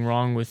anything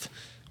wrong with.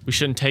 We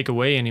shouldn't take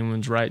away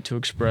anyone's right to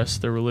express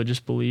their religious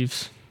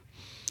beliefs.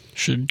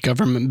 Should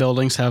government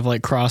buildings have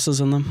like crosses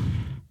in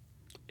them?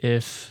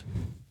 If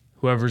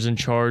whoever's in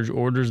charge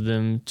orders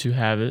them to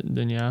have it,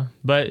 then yeah.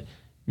 But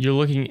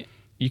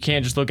you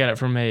can't just look at it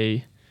from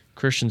a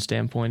Christian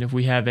standpoint. If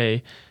we have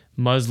a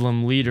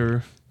Muslim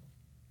leader,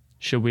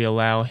 should we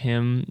allow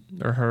him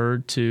or her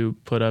to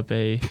put up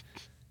a?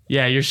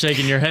 Yeah, you're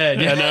shaking your head.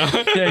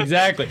 Yeah, yeah,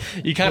 exactly.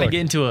 You kind of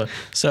get into a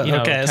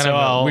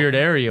weird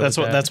area. That's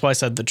why I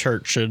said the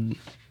church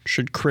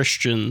should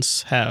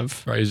Christians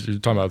have Right, you're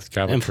talking about the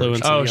Catholic influence.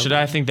 Church. Oh, should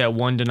I think that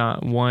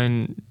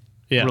one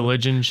Yeah.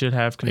 religion should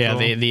have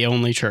control? Yeah, the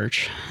only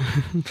church.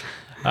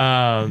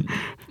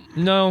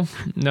 No,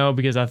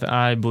 because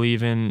I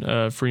believe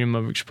in freedom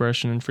of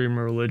expression and freedom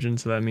of religion,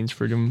 so that means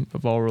freedom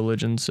of all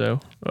religions. So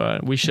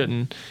we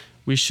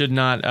should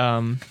not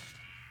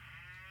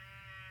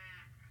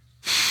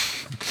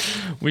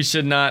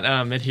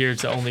adhere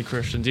to only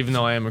Christians, even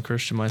though I am a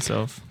Christian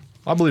myself.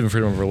 I believe in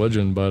freedom of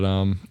religion, but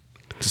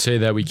to say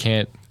that we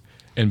can't,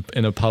 in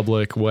a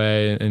public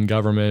way, in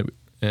government,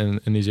 in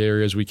these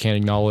areas, we can't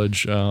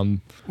acknowledge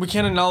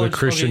the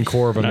Christian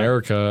core of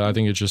America. I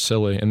think it's just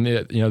silly. And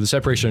the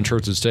separation of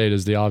church and state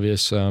is the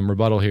obvious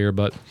rebuttal here.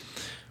 But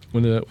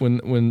when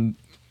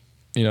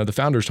the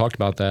founders talked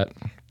about that,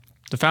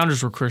 The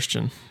founders were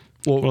Christian.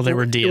 Well, they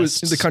were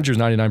deists. The country was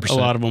 99%.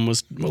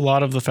 A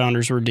lot of the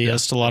founders were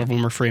deists. A lot of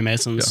them were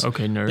Freemasons. Yeah.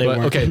 Okay, nerd. They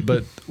weren't.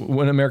 But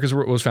when America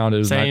was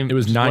founded, it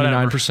was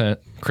 99%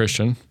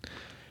 Christian.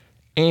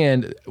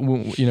 And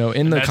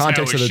in the That's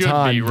context how of it the should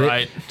time, be,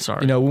 right?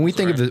 Sorry. when we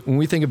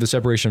think of the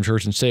separation of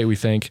church and state, we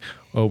think,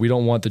 oh, we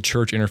don't want the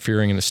church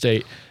interfering in the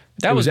state.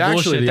 That was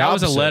actually bullshit. the That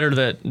opposite. was a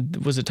letter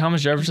was it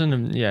Thomas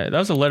Jefferson? Yeah, that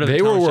was a letter. They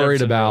that were Thomas worried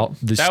Jefferson about wrote.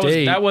 the that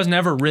state that was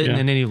never written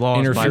in any laws.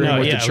 interfering by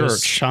with yeah, the it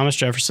was church. Thomas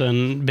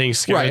Jefferson being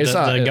scared Right, it's that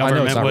not- I know the it's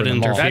government not would written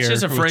in law. interfere. That's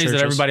just a with phrase that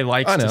churches. everybody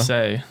likes I know. to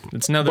say.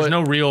 There's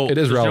no real. It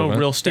is there's relevant. no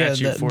real Yeah,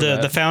 statute for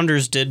that. the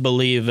founders did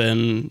believe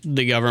in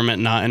the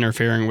government not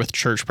interfering with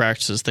church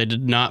practices. They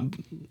did not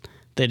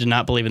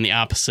believe in the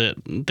opposite.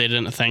 They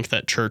didn't think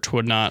that church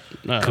would not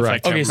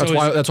affect Okay, so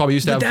government. That's why we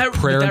used to have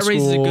prayer in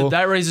school.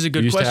 That raises a good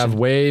we used question. to have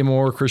way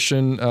more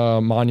Christian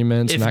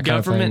monuments and If that kind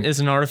of government thing. is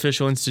an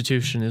artificial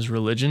institution, is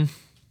religion?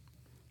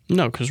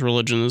 No, because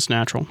religion is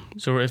natural.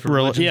 So if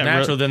religion is yeah,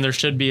 natural, then there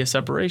should be a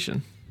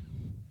separation.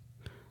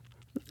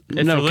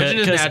 If No, religion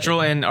is 'cause-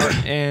 natural and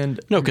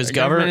No, 'cause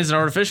government is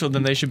artificial,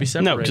 then they should be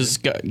separated. No,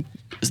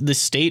 because the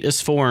state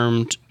is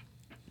formed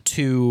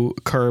to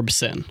curb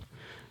sin.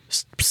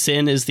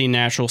 Sin is the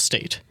natural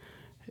state.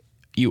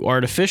 You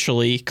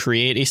artificially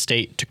create a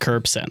state to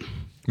curb sin.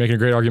 Making a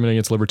great argument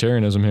against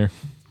libertarianism here.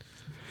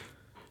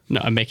 No,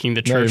 I'm making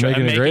the No, you're church.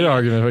 making a great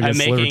argument I'm against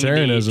making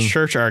libertarianism. the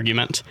church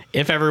argument.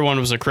 If everyone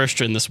was a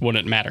Christian, this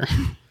wouldn't matter.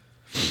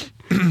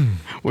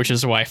 Which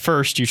is why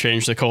first you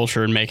change the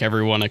culture and make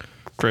everyone a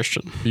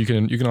Christian. You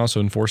can also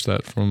enforce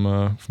that from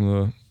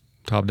the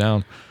top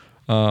down.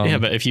 Yeah,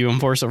 but if you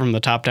enforce it from the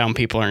top down,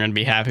 people aren't going to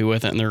be happy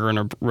with it and they're going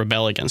to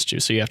rebel against you.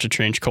 So you have to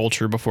change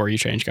culture before you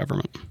change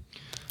government.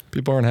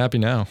 People aren't happy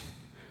now.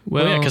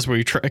 Well, yeah,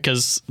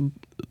 because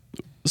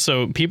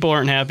so people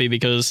aren't happy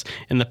because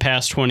in the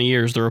past 20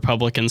 years, the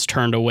Republicans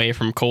turned away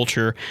from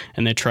culture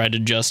and they tried to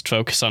just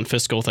focus on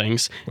fiscal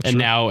things. And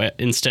now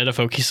instead of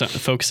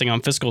focusing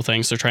on fiscal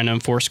things, they're trying to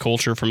enforce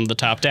culture from the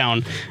top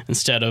down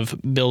instead of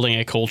building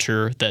a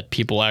culture that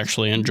people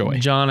actually enjoy.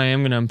 John, I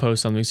am going to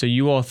impose something. So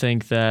you all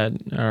think that,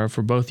 or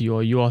for both of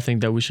you all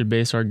think that we should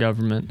base our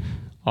government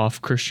off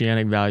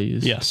Christianic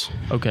values? Yes.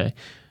 Okay.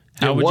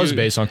 It was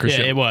based on Yeah,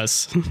 Christian. it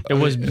was. It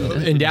was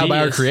endowed by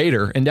our deist.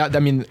 Creator. Endowed. I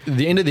mean,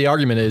 the end of the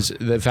argument is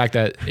the fact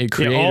that a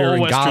Creator all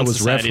and Western God was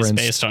society is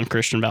referenced based on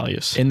Christian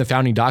values. in the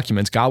founding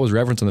documents. God was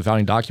referenced in the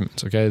founding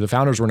documents. Okay, the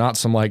founders were not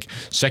some like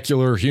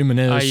secular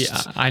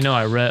humanists. I know.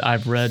 I've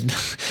read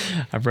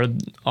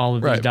all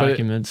of these Right, but it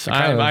documents. kinda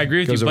I agree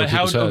with goes you. over But how?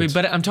 people's Okay, heads.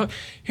 but I'm talking.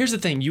 Here's the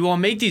thing. You all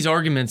make these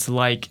arguments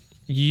like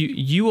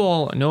you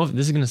all know.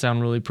 This is going to sound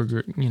really you're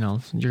going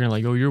to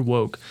like, oh, you're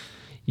woke.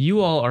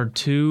 You all are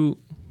two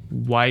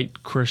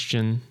white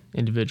Christian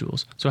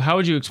individuals. So how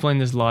would you explain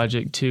this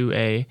logic to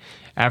a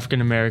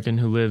African American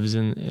who lives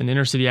in an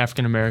inner city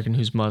African American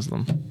who's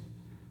Muslim?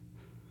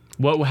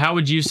 How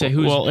would you say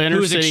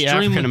inner city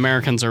African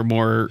Americans are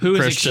more who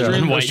is Christian than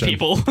extremely white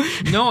people.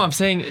 No, I'm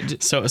saying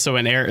So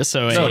an they're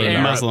a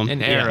not. Muslim. An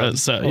Yeah, Arab.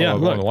 so Well, yeah, one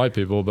of the look, white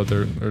people, but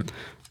there are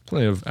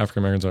plenty of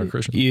African Americans that are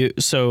Christian.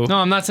 No,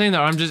 I'm not saying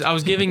that. I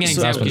was giving an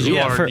example. that's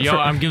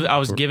what- I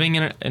was giving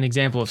an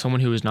example of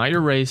someone who is not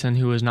your race and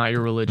who is not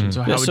your religion.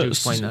 So how would you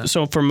explain that?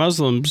 So for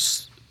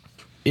Muslims,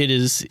 it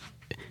is,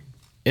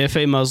 if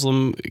a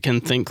Muslim can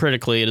think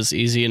critically, it is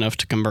easy enough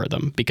to convert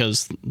them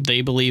because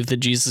they believe that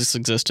Jesus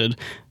existed,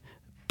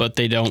 but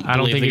they don't. I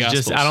don't believe think the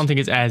it's Gospels. I don't think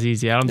it's as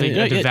easy. I don't think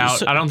Yeah, a devout.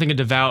 so- I don't think a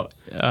devout.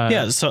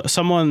 So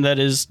someone that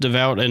is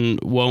devout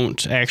and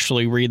won't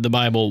actually read the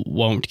Bible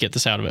won't get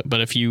this out of it. But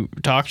if you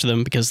talk to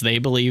them because they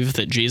believe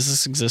that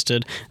Jesus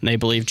existed and they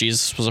believe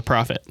Jesus was a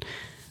prophet,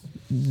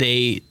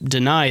 they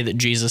deny that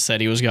Jesus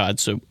said he was God.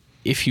 So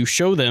if you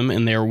show them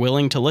and they're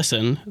willing to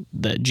listen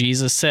that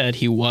Jesus said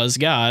he was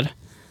God,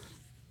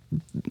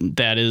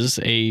 that is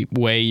a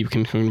way you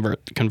can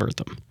convert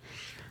them.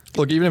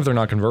 Look, even if they're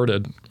not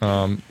converted,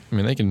 I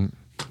mean, they can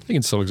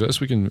still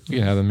exist. We can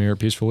have them here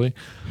peacefully.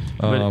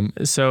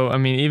 So I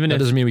mean, even That if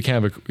doesn't mean we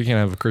can't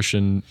have a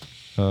Christian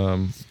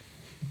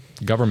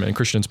government,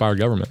 Christian inspired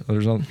government.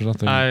 There's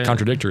nothing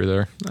contradictory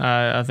there.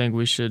 I think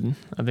we should.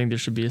 I think there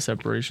should be a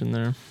separation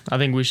there. I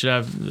think we should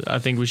have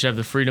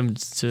the freedom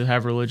to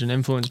have religion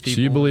influence people.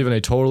 So you believe in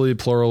a totally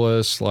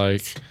pluralist,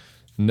 like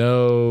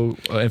no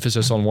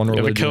emphasis on one have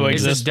a religion.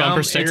 coexist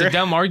bumper sticker? It's a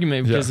dumb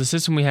argument because Yeah. the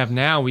system we have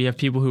now, we have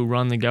people who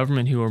run the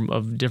government who are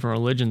of different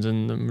religions,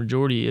 and the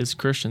majority is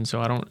Christian. So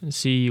I don't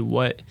see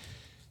what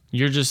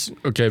you're just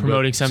Okay, but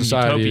promoting some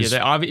society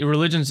utopia. is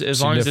Religion's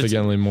as long as it's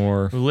significantly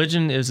more.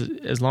 religion is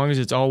as long as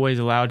it's always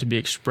allowed to be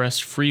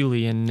expressed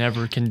freely and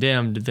never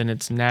condemned, then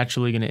it's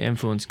naturally going to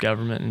influence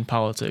government and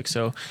politics.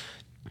 So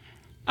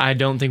I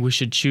don't think we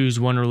should choose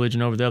one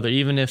religion over the other,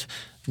 even if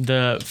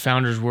the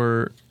founders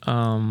were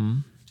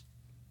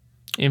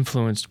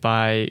influenced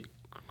by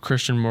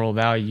Christian moral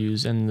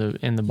values in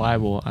the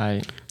Bible.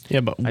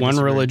 But one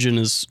disagree. religion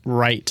is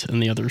right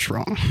and the other's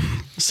wrong.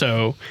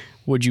 So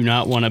would you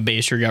not want to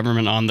base your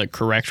government on the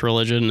correct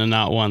religion and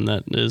not one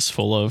that is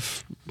full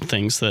of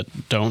things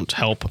that don't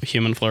help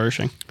human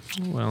flourishing?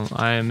 Well,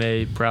 I am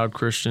a proud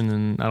Christian,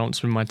 and I don't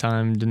spend my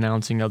time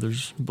denouncing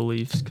others'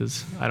 beliefs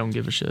because I don't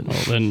give a shit.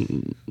 Well,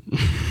 then,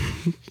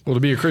 Well, to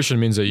be a Christian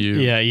means that you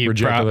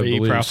reject other you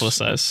beliefs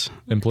proselytize.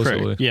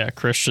 implicitly.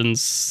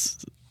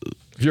 Christians.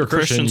 If you're a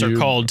Christian, Christians are you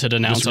called to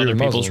denounce disagree other with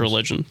people's Muslims.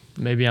 religion.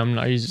 Maybe I'm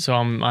not. So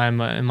am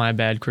I a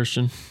bad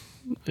Christian?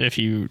 If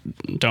you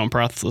don't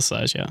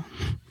proselytize, yeah,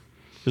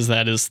 because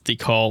that is the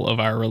call of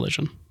our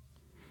religion.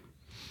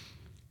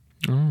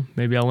 Oh,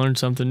 maybe I learned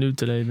something new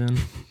today then.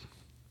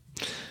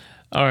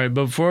 All right,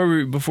 but before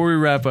we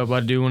wrap up,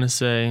 I do want to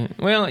say,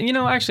 well,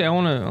 actually, I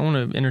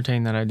want to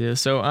entertain that idea.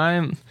 So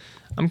I'm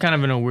kind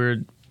of in a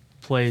weird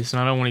place,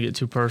 and I don't want to get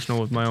too personal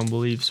with my own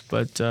beliefs,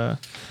 but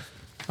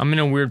I'm in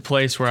a weird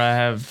place where I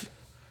have,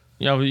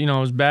 I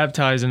was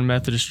baptized in a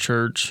Methodist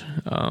church.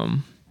 I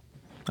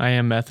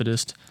am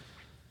Methodist,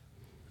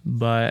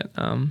 but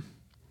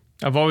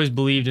I've always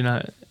believed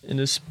in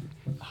this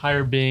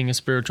higher being, a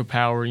spiritual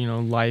power,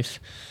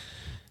 life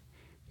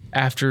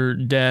after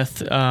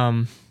death.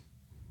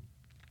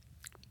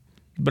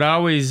 But I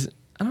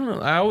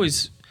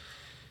always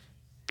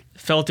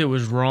felt it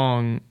was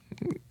wrong.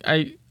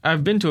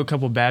 I've been to a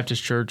couple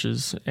Baptist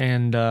churches,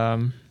 and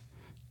they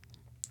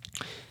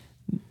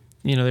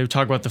would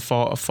talk about the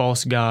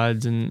false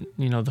gods and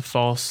the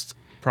false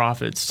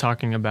prophets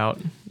talking about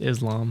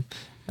Islam,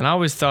 and I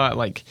always thought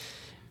like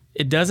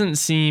it doesn't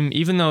seem,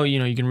 even though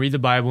you can read the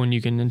Bible and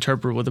you can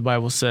interpret what the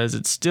Bible says,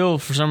 it's still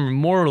for some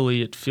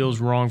morally it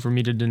feels wrong for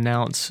me to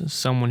denounce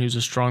someone who's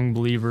a strong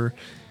believer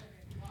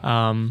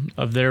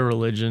of their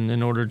religion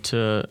in order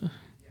to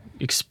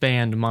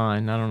expand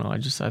mine. I don't know.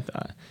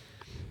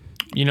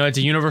 It's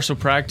a universal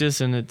practice,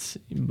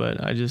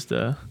 but I just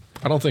I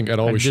don't think at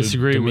all we should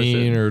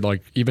demean or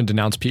like even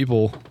denounce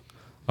people.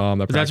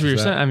 But that's what you're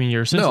saying. I mean,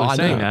 you're essentially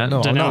saying that.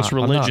 No, denounce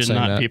religion,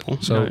 not that.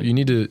 people. So you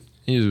need to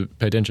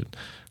pay attention,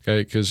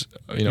 okay? Because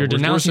you're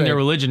denouncing their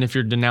religion if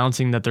you're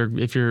denouncing that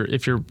if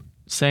you're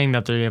saying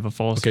that they have a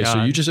false god. Okay,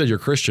 so you just said you're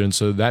Christian,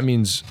 so that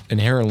means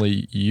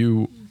inherently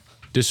you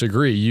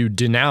disagree. You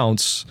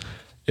denounce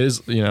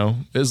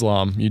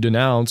Islam. You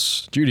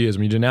denounce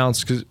Judaism. You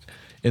denounce because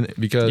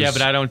yeah,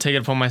 but I don't take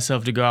it upon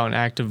myself to go out and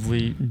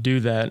actively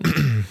do that.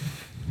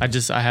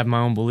 I have my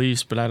own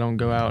beliefs, but I don't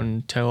go out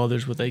and tell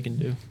others what they can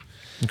do.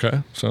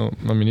 Okay, so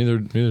I mean, neither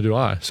do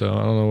I. So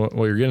I don't know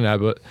what you're getting at,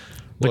 but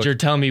you're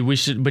telling me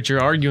but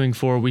you're arguing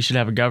for we should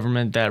have a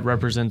government that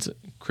represents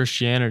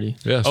Christianity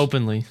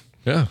openly.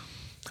 Yeah.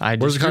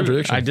 Where's the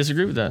contradiction? I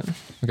disagree with that.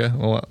 Okay,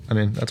 well, I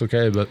mean that's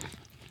okay, but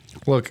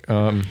look,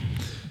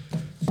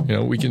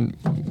 we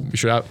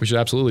should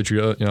absolutely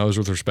treat others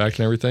with respect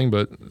and everything,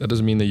 but that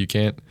doesn't mean that you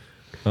can't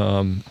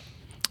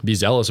be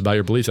zealous about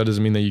your beliefs. That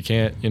doesn't mean that you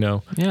can't,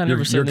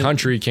 your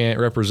country can't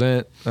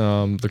represent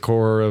the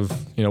core of,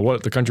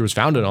 what the country was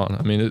founded on.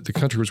 I mean, the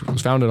country was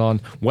founded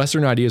on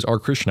Western ideas are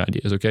Christian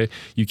ideas, okay?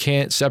 You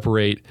can't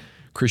separate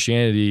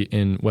Christianity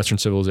and Western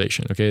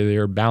civilization, okay? They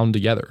are bound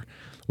together.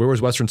 Where was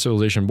Western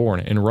civilization born?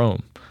 In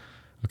Rome,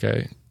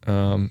 okay?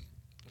 And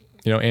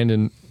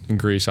in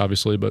Greece,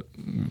 obviously, but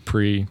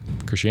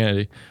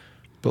pre-Christianity.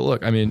 But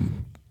look, I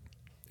mean,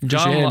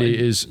 Christianity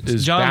is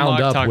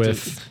bound up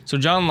with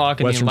John Locke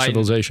and Western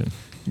civilization.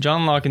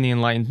 John Locke and the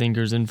Enlightened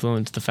thinkers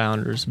influenced the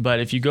founders. But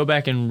if you go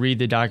back and read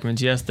the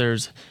documents, yes,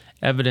 there's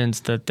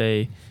evidence that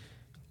they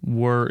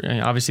were,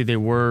 obviously they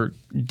were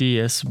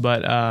deists,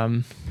 but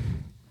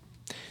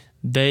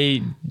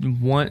these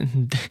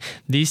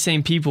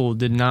same people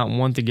did not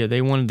want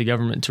they wanted the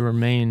government to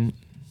remain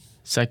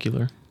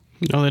secular.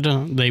 No, they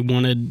don't. They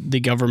wanted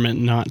the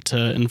government not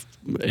to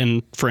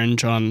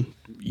infringe on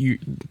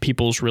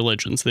people's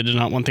religions. They did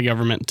not want the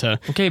government to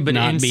not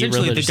be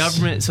religious.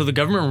 The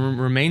government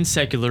remains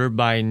secular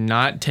by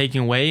not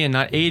taking away and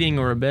not aiding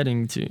or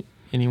abetting to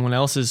anyone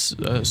else's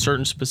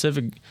certain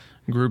specific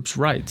group's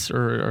rights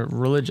or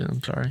religion.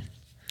 I'm sorry.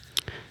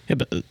 Yeah,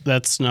 but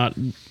that's not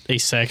a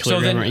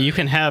secular government. You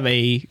can have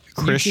a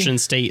Christian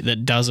state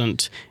that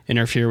doesn't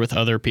interfere with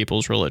other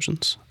people's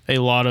religions. A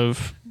lot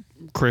of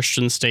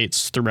Christian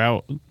states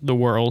throughout the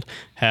world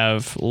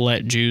have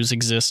let Jews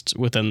exist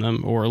within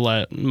them or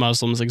let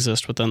Muslims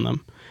exist within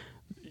them.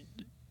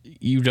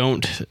 You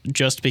don't,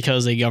 just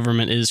because a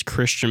government is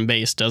Christian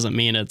based doesn't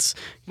mean it's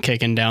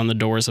kicking down the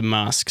doors of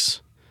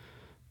mosques.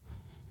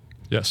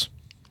 Yes.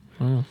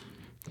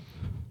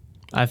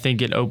 I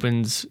think it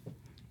opens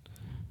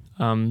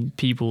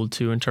people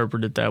to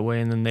interpret it that way,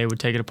 and then they would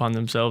take it upon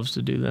themselves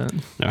to do that.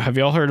 Now, have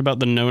you all heard about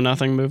the Know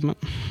Nothing movement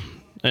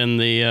in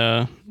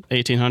the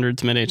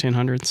 1800s,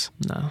 mid-1800s?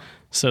 No.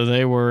 So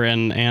they were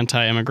an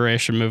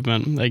anti-immigration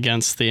movement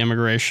against the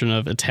immigration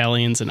of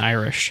Italians and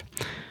Irish.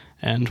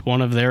 And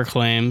one of their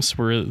claims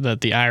were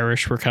that the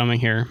Irish were coming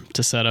here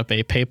to set up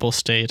a papal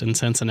state in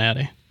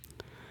Cincinnati.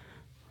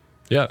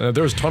 Yeah,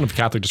 there was a ton of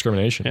Catholic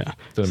discrimination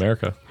in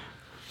America.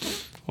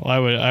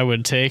 Well, I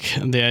would take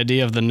the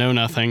idea of the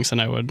know-nothings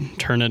and I would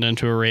turn it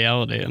into a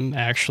reality and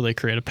actually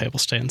create a papal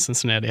state in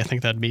Cincinnati. I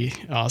think that'd be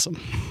awesome.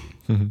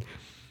 Mm-hmm.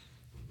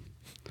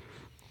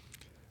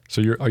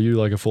 So are you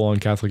like a full-on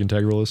Catholic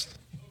integralist?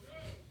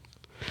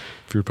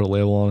 If you were to put a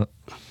label on it?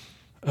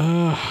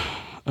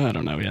 I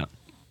don't know yet.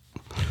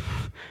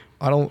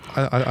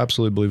 I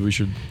absolutely believe we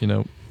should,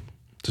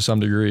 to some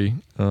degree,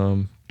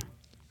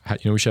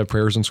 we should have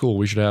prayers in school.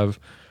 We should have.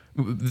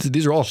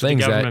 These are all should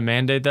things the government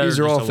mandate that. These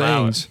are all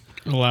things.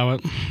 Allow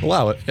it.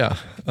 Allow it. Yeah.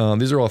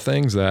 These are all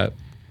things that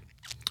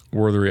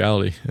were the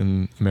reality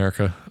in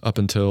America up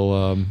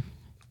until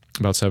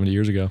about 70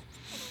 years ago.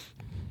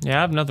 Yeah,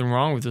 I have nothing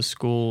wrong with the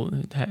school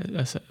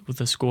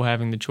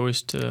having the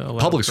choice to allow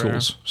public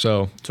prayer. schools.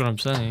 So that's what I'm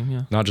saying.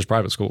 Yeah, not just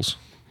private schools.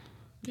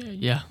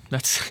 Yeah,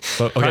 that's.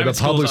 But public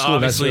school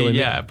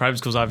obviously, private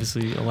schools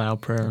obviously allow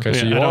prayer. Okay,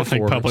 so I you don't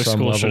think public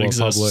schools should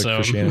exist. Public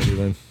Christianity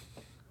then.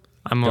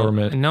 I'm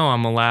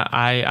allowed.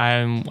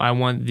 I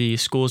want the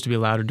schools to be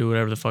allowed to do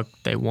whatever the fuck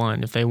they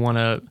want. If they want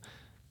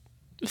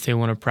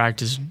to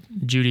practice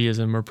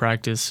Judaism or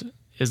practice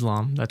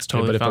Islam, that's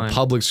totally fine. But if a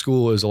public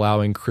school is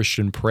allowing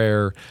Christian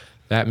prayer,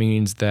 that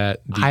means that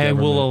the I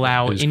will government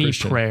allow is any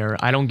Christian. prayer.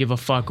 I don't give a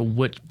fuck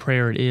what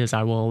prayer it is.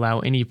 I will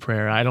allow any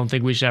prayer. I don't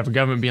think we should have a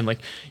government being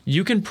like,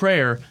 you can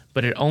prayer,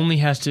 but it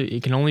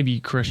can only be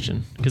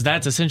Christian, because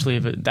that's essentially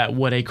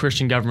what a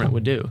Christian government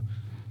would do.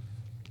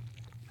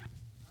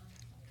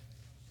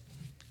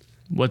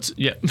 What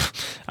else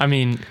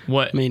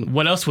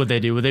would they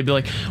do? Would they be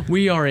like,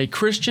 we are a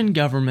Christian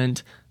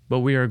government,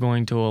 but we are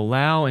going to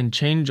allow and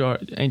change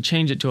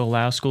it to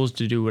allow schools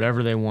to do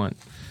whatever they want?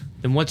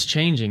 Then what's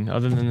changing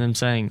other than them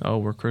saying, oh,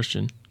 we're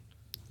Christian?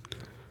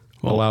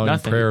 Well, allowing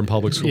nothing. prayer in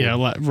public school.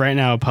 Yeah, right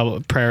now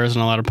prayer isn't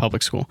allowed in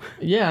public school.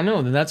 Yeah, I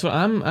know. That's what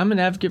I'm an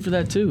advocate for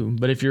that too.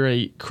 But if you're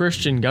a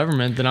Christian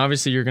government, then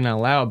obviously you're going to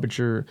allow it, but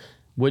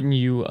wouldn't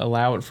you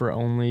allow it for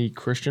only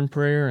Christian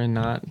prayer and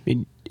not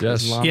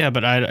Yes. Islam? Yeah,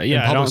 but I Public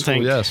don't school,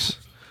 think. yes.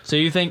 So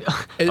you think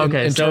In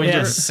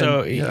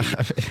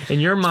in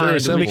your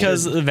mind,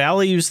 because the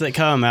values that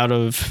come out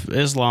of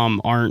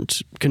Islam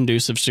aren't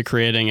conducive to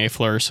creating a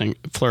flourishing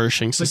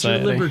but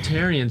society. you're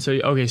libertarian, so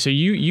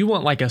you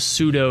want like a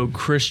pseudo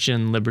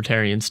Christian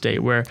libertarian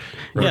state where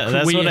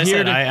That's what I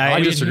said.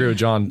 I disagree with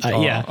John.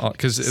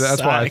 Because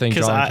that's why I think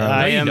John.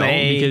 I am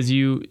because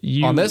you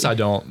on this I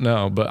don't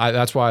know, but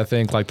that's why I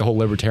think like the whole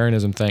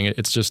libertarianism thing,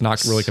 it's just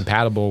not really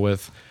compatible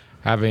with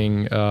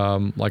having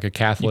like a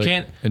Catholic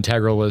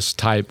integralist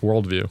type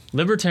worldview.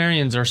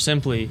 Libertarians are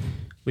simply,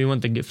 we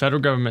want the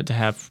federal government to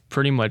have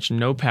pretty much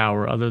no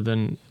power other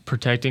than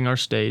protecting our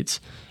states,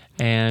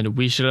 and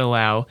we should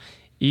allow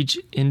each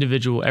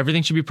individual,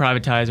 everything should be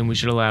privatized, and we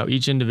should allow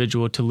each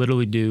individual to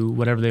literally do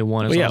whatever they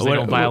want as long as they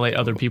don't violate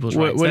other people's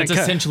rights. That's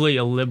essentially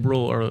a liberal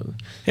or...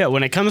 Yeah,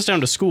 when it comes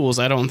down to schools,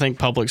 I don't think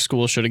public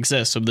schools should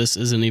exist, so this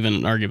isn't even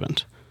an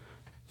argument.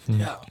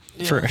 Yeah,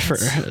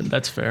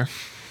 that's fair.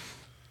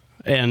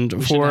 And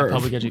we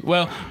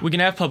can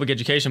have public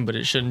education, but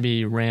it shouldn't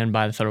be ran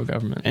by the federal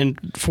government. And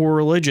for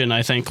religion,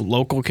 I think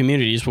local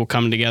communities will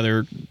come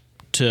together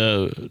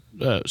to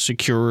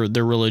secure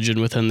their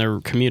religion within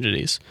their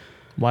communities.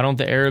 Why don't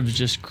the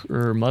Arabs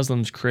or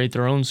Muslims create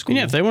their own school?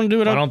 Yeah, if they want to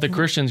do it, why don't the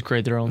Christians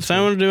create their own school? If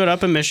they want to do it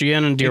up in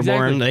Michigan and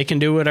Dearborn, they can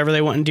do whatever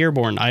they want in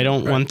Dearborn. I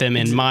don't want them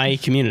in my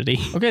community.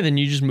 Okay, then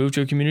you just move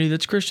to a community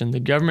that's Christian. The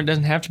government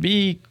doesn't have to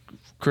be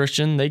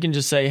Christian. They can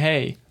just say,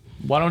 hey,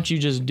 why don't you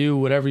just do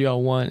whatever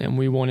y'all want and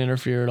we won't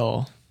interfere at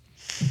all?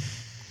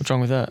 What's wrong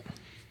with that?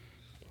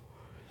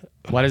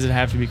 Why does it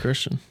have to be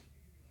Christian?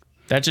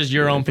 That's just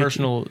your own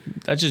personal...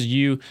 That's just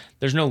you.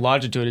 There's no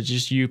logic to it. It's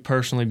just you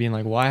personally being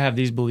like, well, I have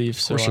these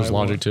beliefs. Of course there's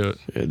logic to it.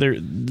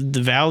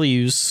 The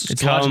values...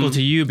 It's logical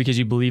to you because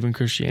you believe in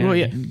Christianity. Well,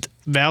 yeah.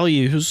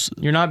 Values...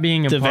 You're not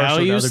being impartial the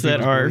values to other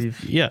that are...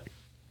 belief. Yeah.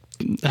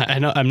 I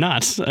know I'm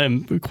not.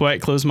 I'm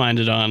quite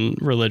close-minded on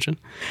religion.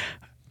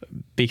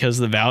 Because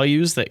the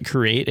values that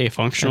create a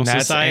functional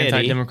society... That's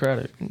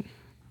anti-democratic.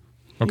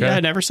 Okay. Yeah,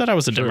 I never said I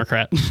was a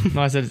Democrat.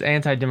 No, I said it's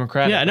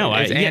anti-democratic. Yeah, no,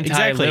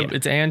 exactly.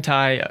 It's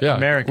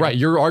anti-American. Yeah, right.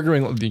 You're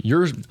arguing...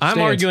 I'm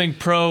arguing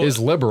pro... is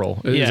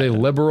liberal. It is a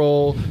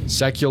liberal,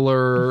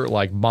 secular,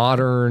 like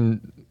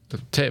modern...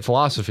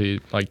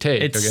 philosophy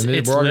take. It's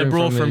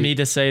liberal for me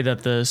to say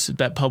that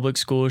that public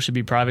schools should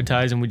be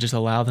privatized and we just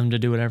allow them to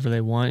do whatever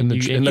they want. That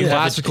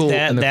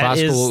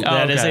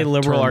is a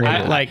liberal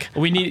argument.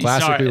 We need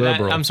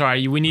liberal. I'm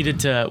sorry. We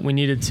needed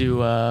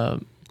to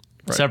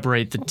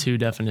separate the two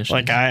definitions.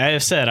 Like I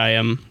have said, I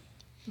am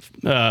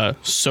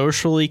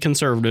socially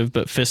conservative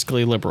but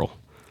fiscally liberal.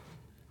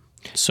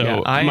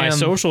 So my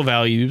social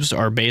values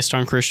are based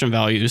on Christian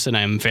values, and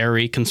I am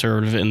very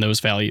conservative in those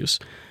values.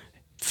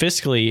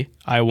 Fiscally,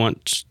 I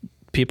want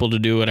people to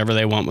do whatever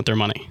they want with their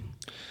money.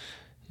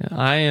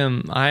 I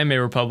am a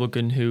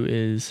Republican who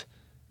is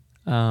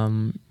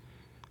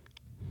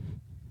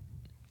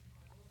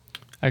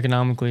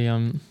economically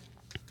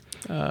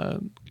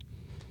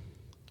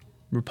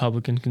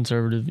Republican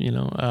conservative.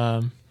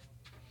 I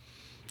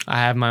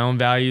have my own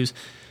values,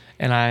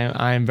 and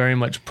I am very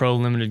much pro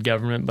limited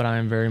government, but I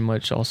am very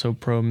much also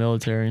pro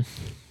military.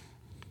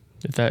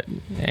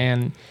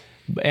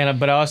 But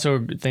I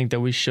also think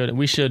that we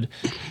should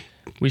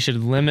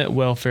limit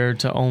welfare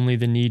to only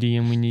the needy,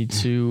 and we need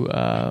to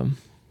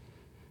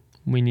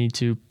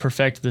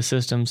perfect the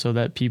system so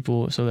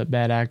that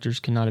bad actors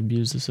cannot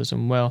abuse the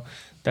system. Well,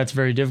 that's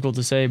very difficult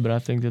to say, but I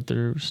think that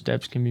there are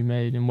steps can be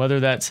made, and whether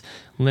that's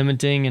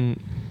limiting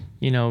and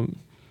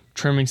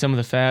trimming some of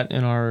the fat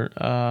in our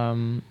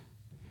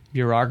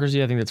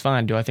bureaucracy, I think that's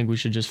fine. Do I think we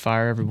should just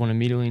fire everyone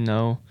immediately?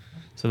 No.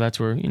 So that's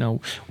where,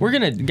 we're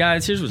going to,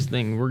 guys, here's what's the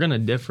thing. We're going to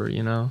differ,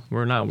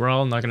 we're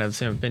all not going to have the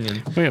same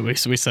opinion.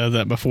 We said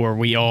that before.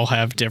 We all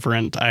have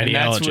different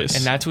ideologies.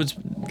 And that's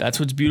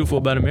what's beautiful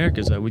about America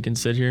is that we can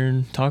sit here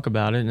and talk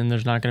about it, and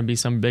there's not going to be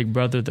some big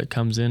brother that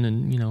comes in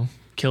and,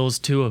 kills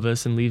two of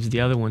us and leaves the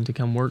other one to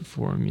come work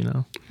for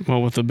him,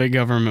 Well, with the big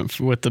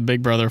government, with the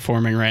big brother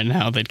forming right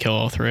now, they'd kill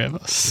all three of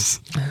us.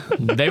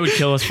 They would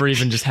kill us for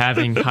even just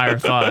having higher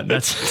thought.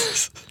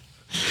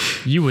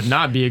 You would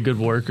not be a good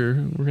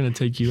worker. We're gonna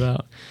take you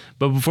out.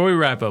 But before we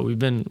wrap up, we've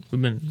been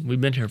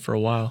here for a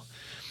while.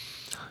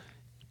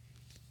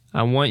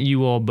 I want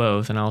you all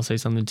both, and I'll say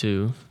something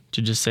too,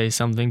 to just say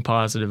something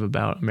positive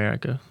about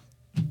America.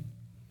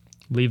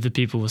 Leave the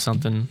people with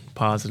something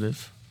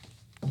positive,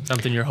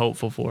 something you're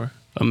hopeful for.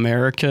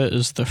 America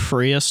is the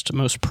freest,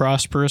 most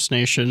prosperous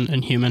nation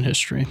in human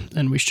history,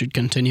 and we should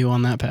continue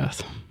on that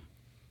path.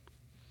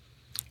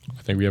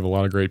 I think we have a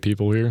lot of great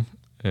people here,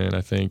 and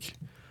I think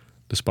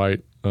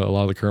despite a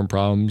lot of the current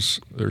problems,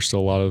 there's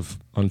still a lot of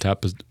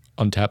untapped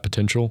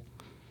potential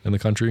in the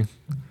country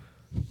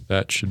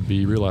that should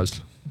be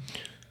realized.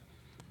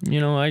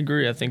 I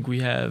agree. I think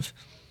we have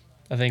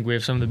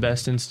some of the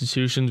best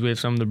institutions. We have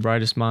some of the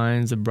brightest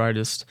minds, the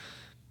brightest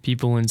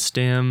people in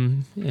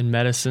STEM, in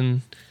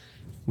medicine.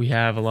 We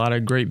have a lot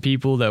of great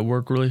people that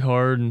work really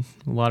hard and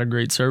a lot of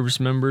great service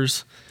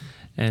members.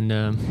 And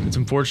it's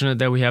unfortunate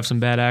that we have some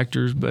bad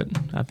actors, but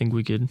I think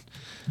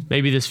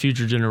maybe this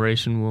future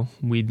generation will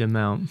weed them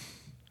out.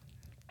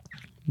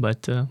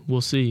 But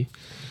we'll see.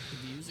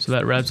 So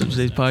that wraps up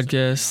today's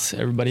podcast.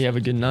 Everybody have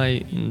a good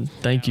night, and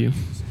thank you.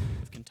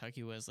 Of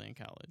Kentucky Wesleyan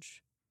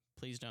College.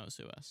 Please don't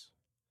sue us.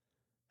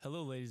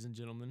 Hello, ladies and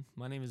gentlemen.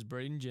 My name is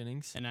Braden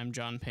Jennings. And I'm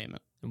John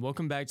Payment. And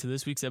welcome back to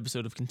this week's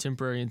episode of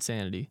Contemporary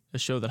Insanity, a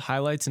show that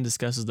highlights and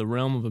discusses the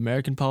realm of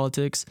American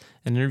politics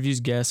and interviews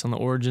guests on the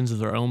origins of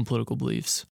their own political beliefs.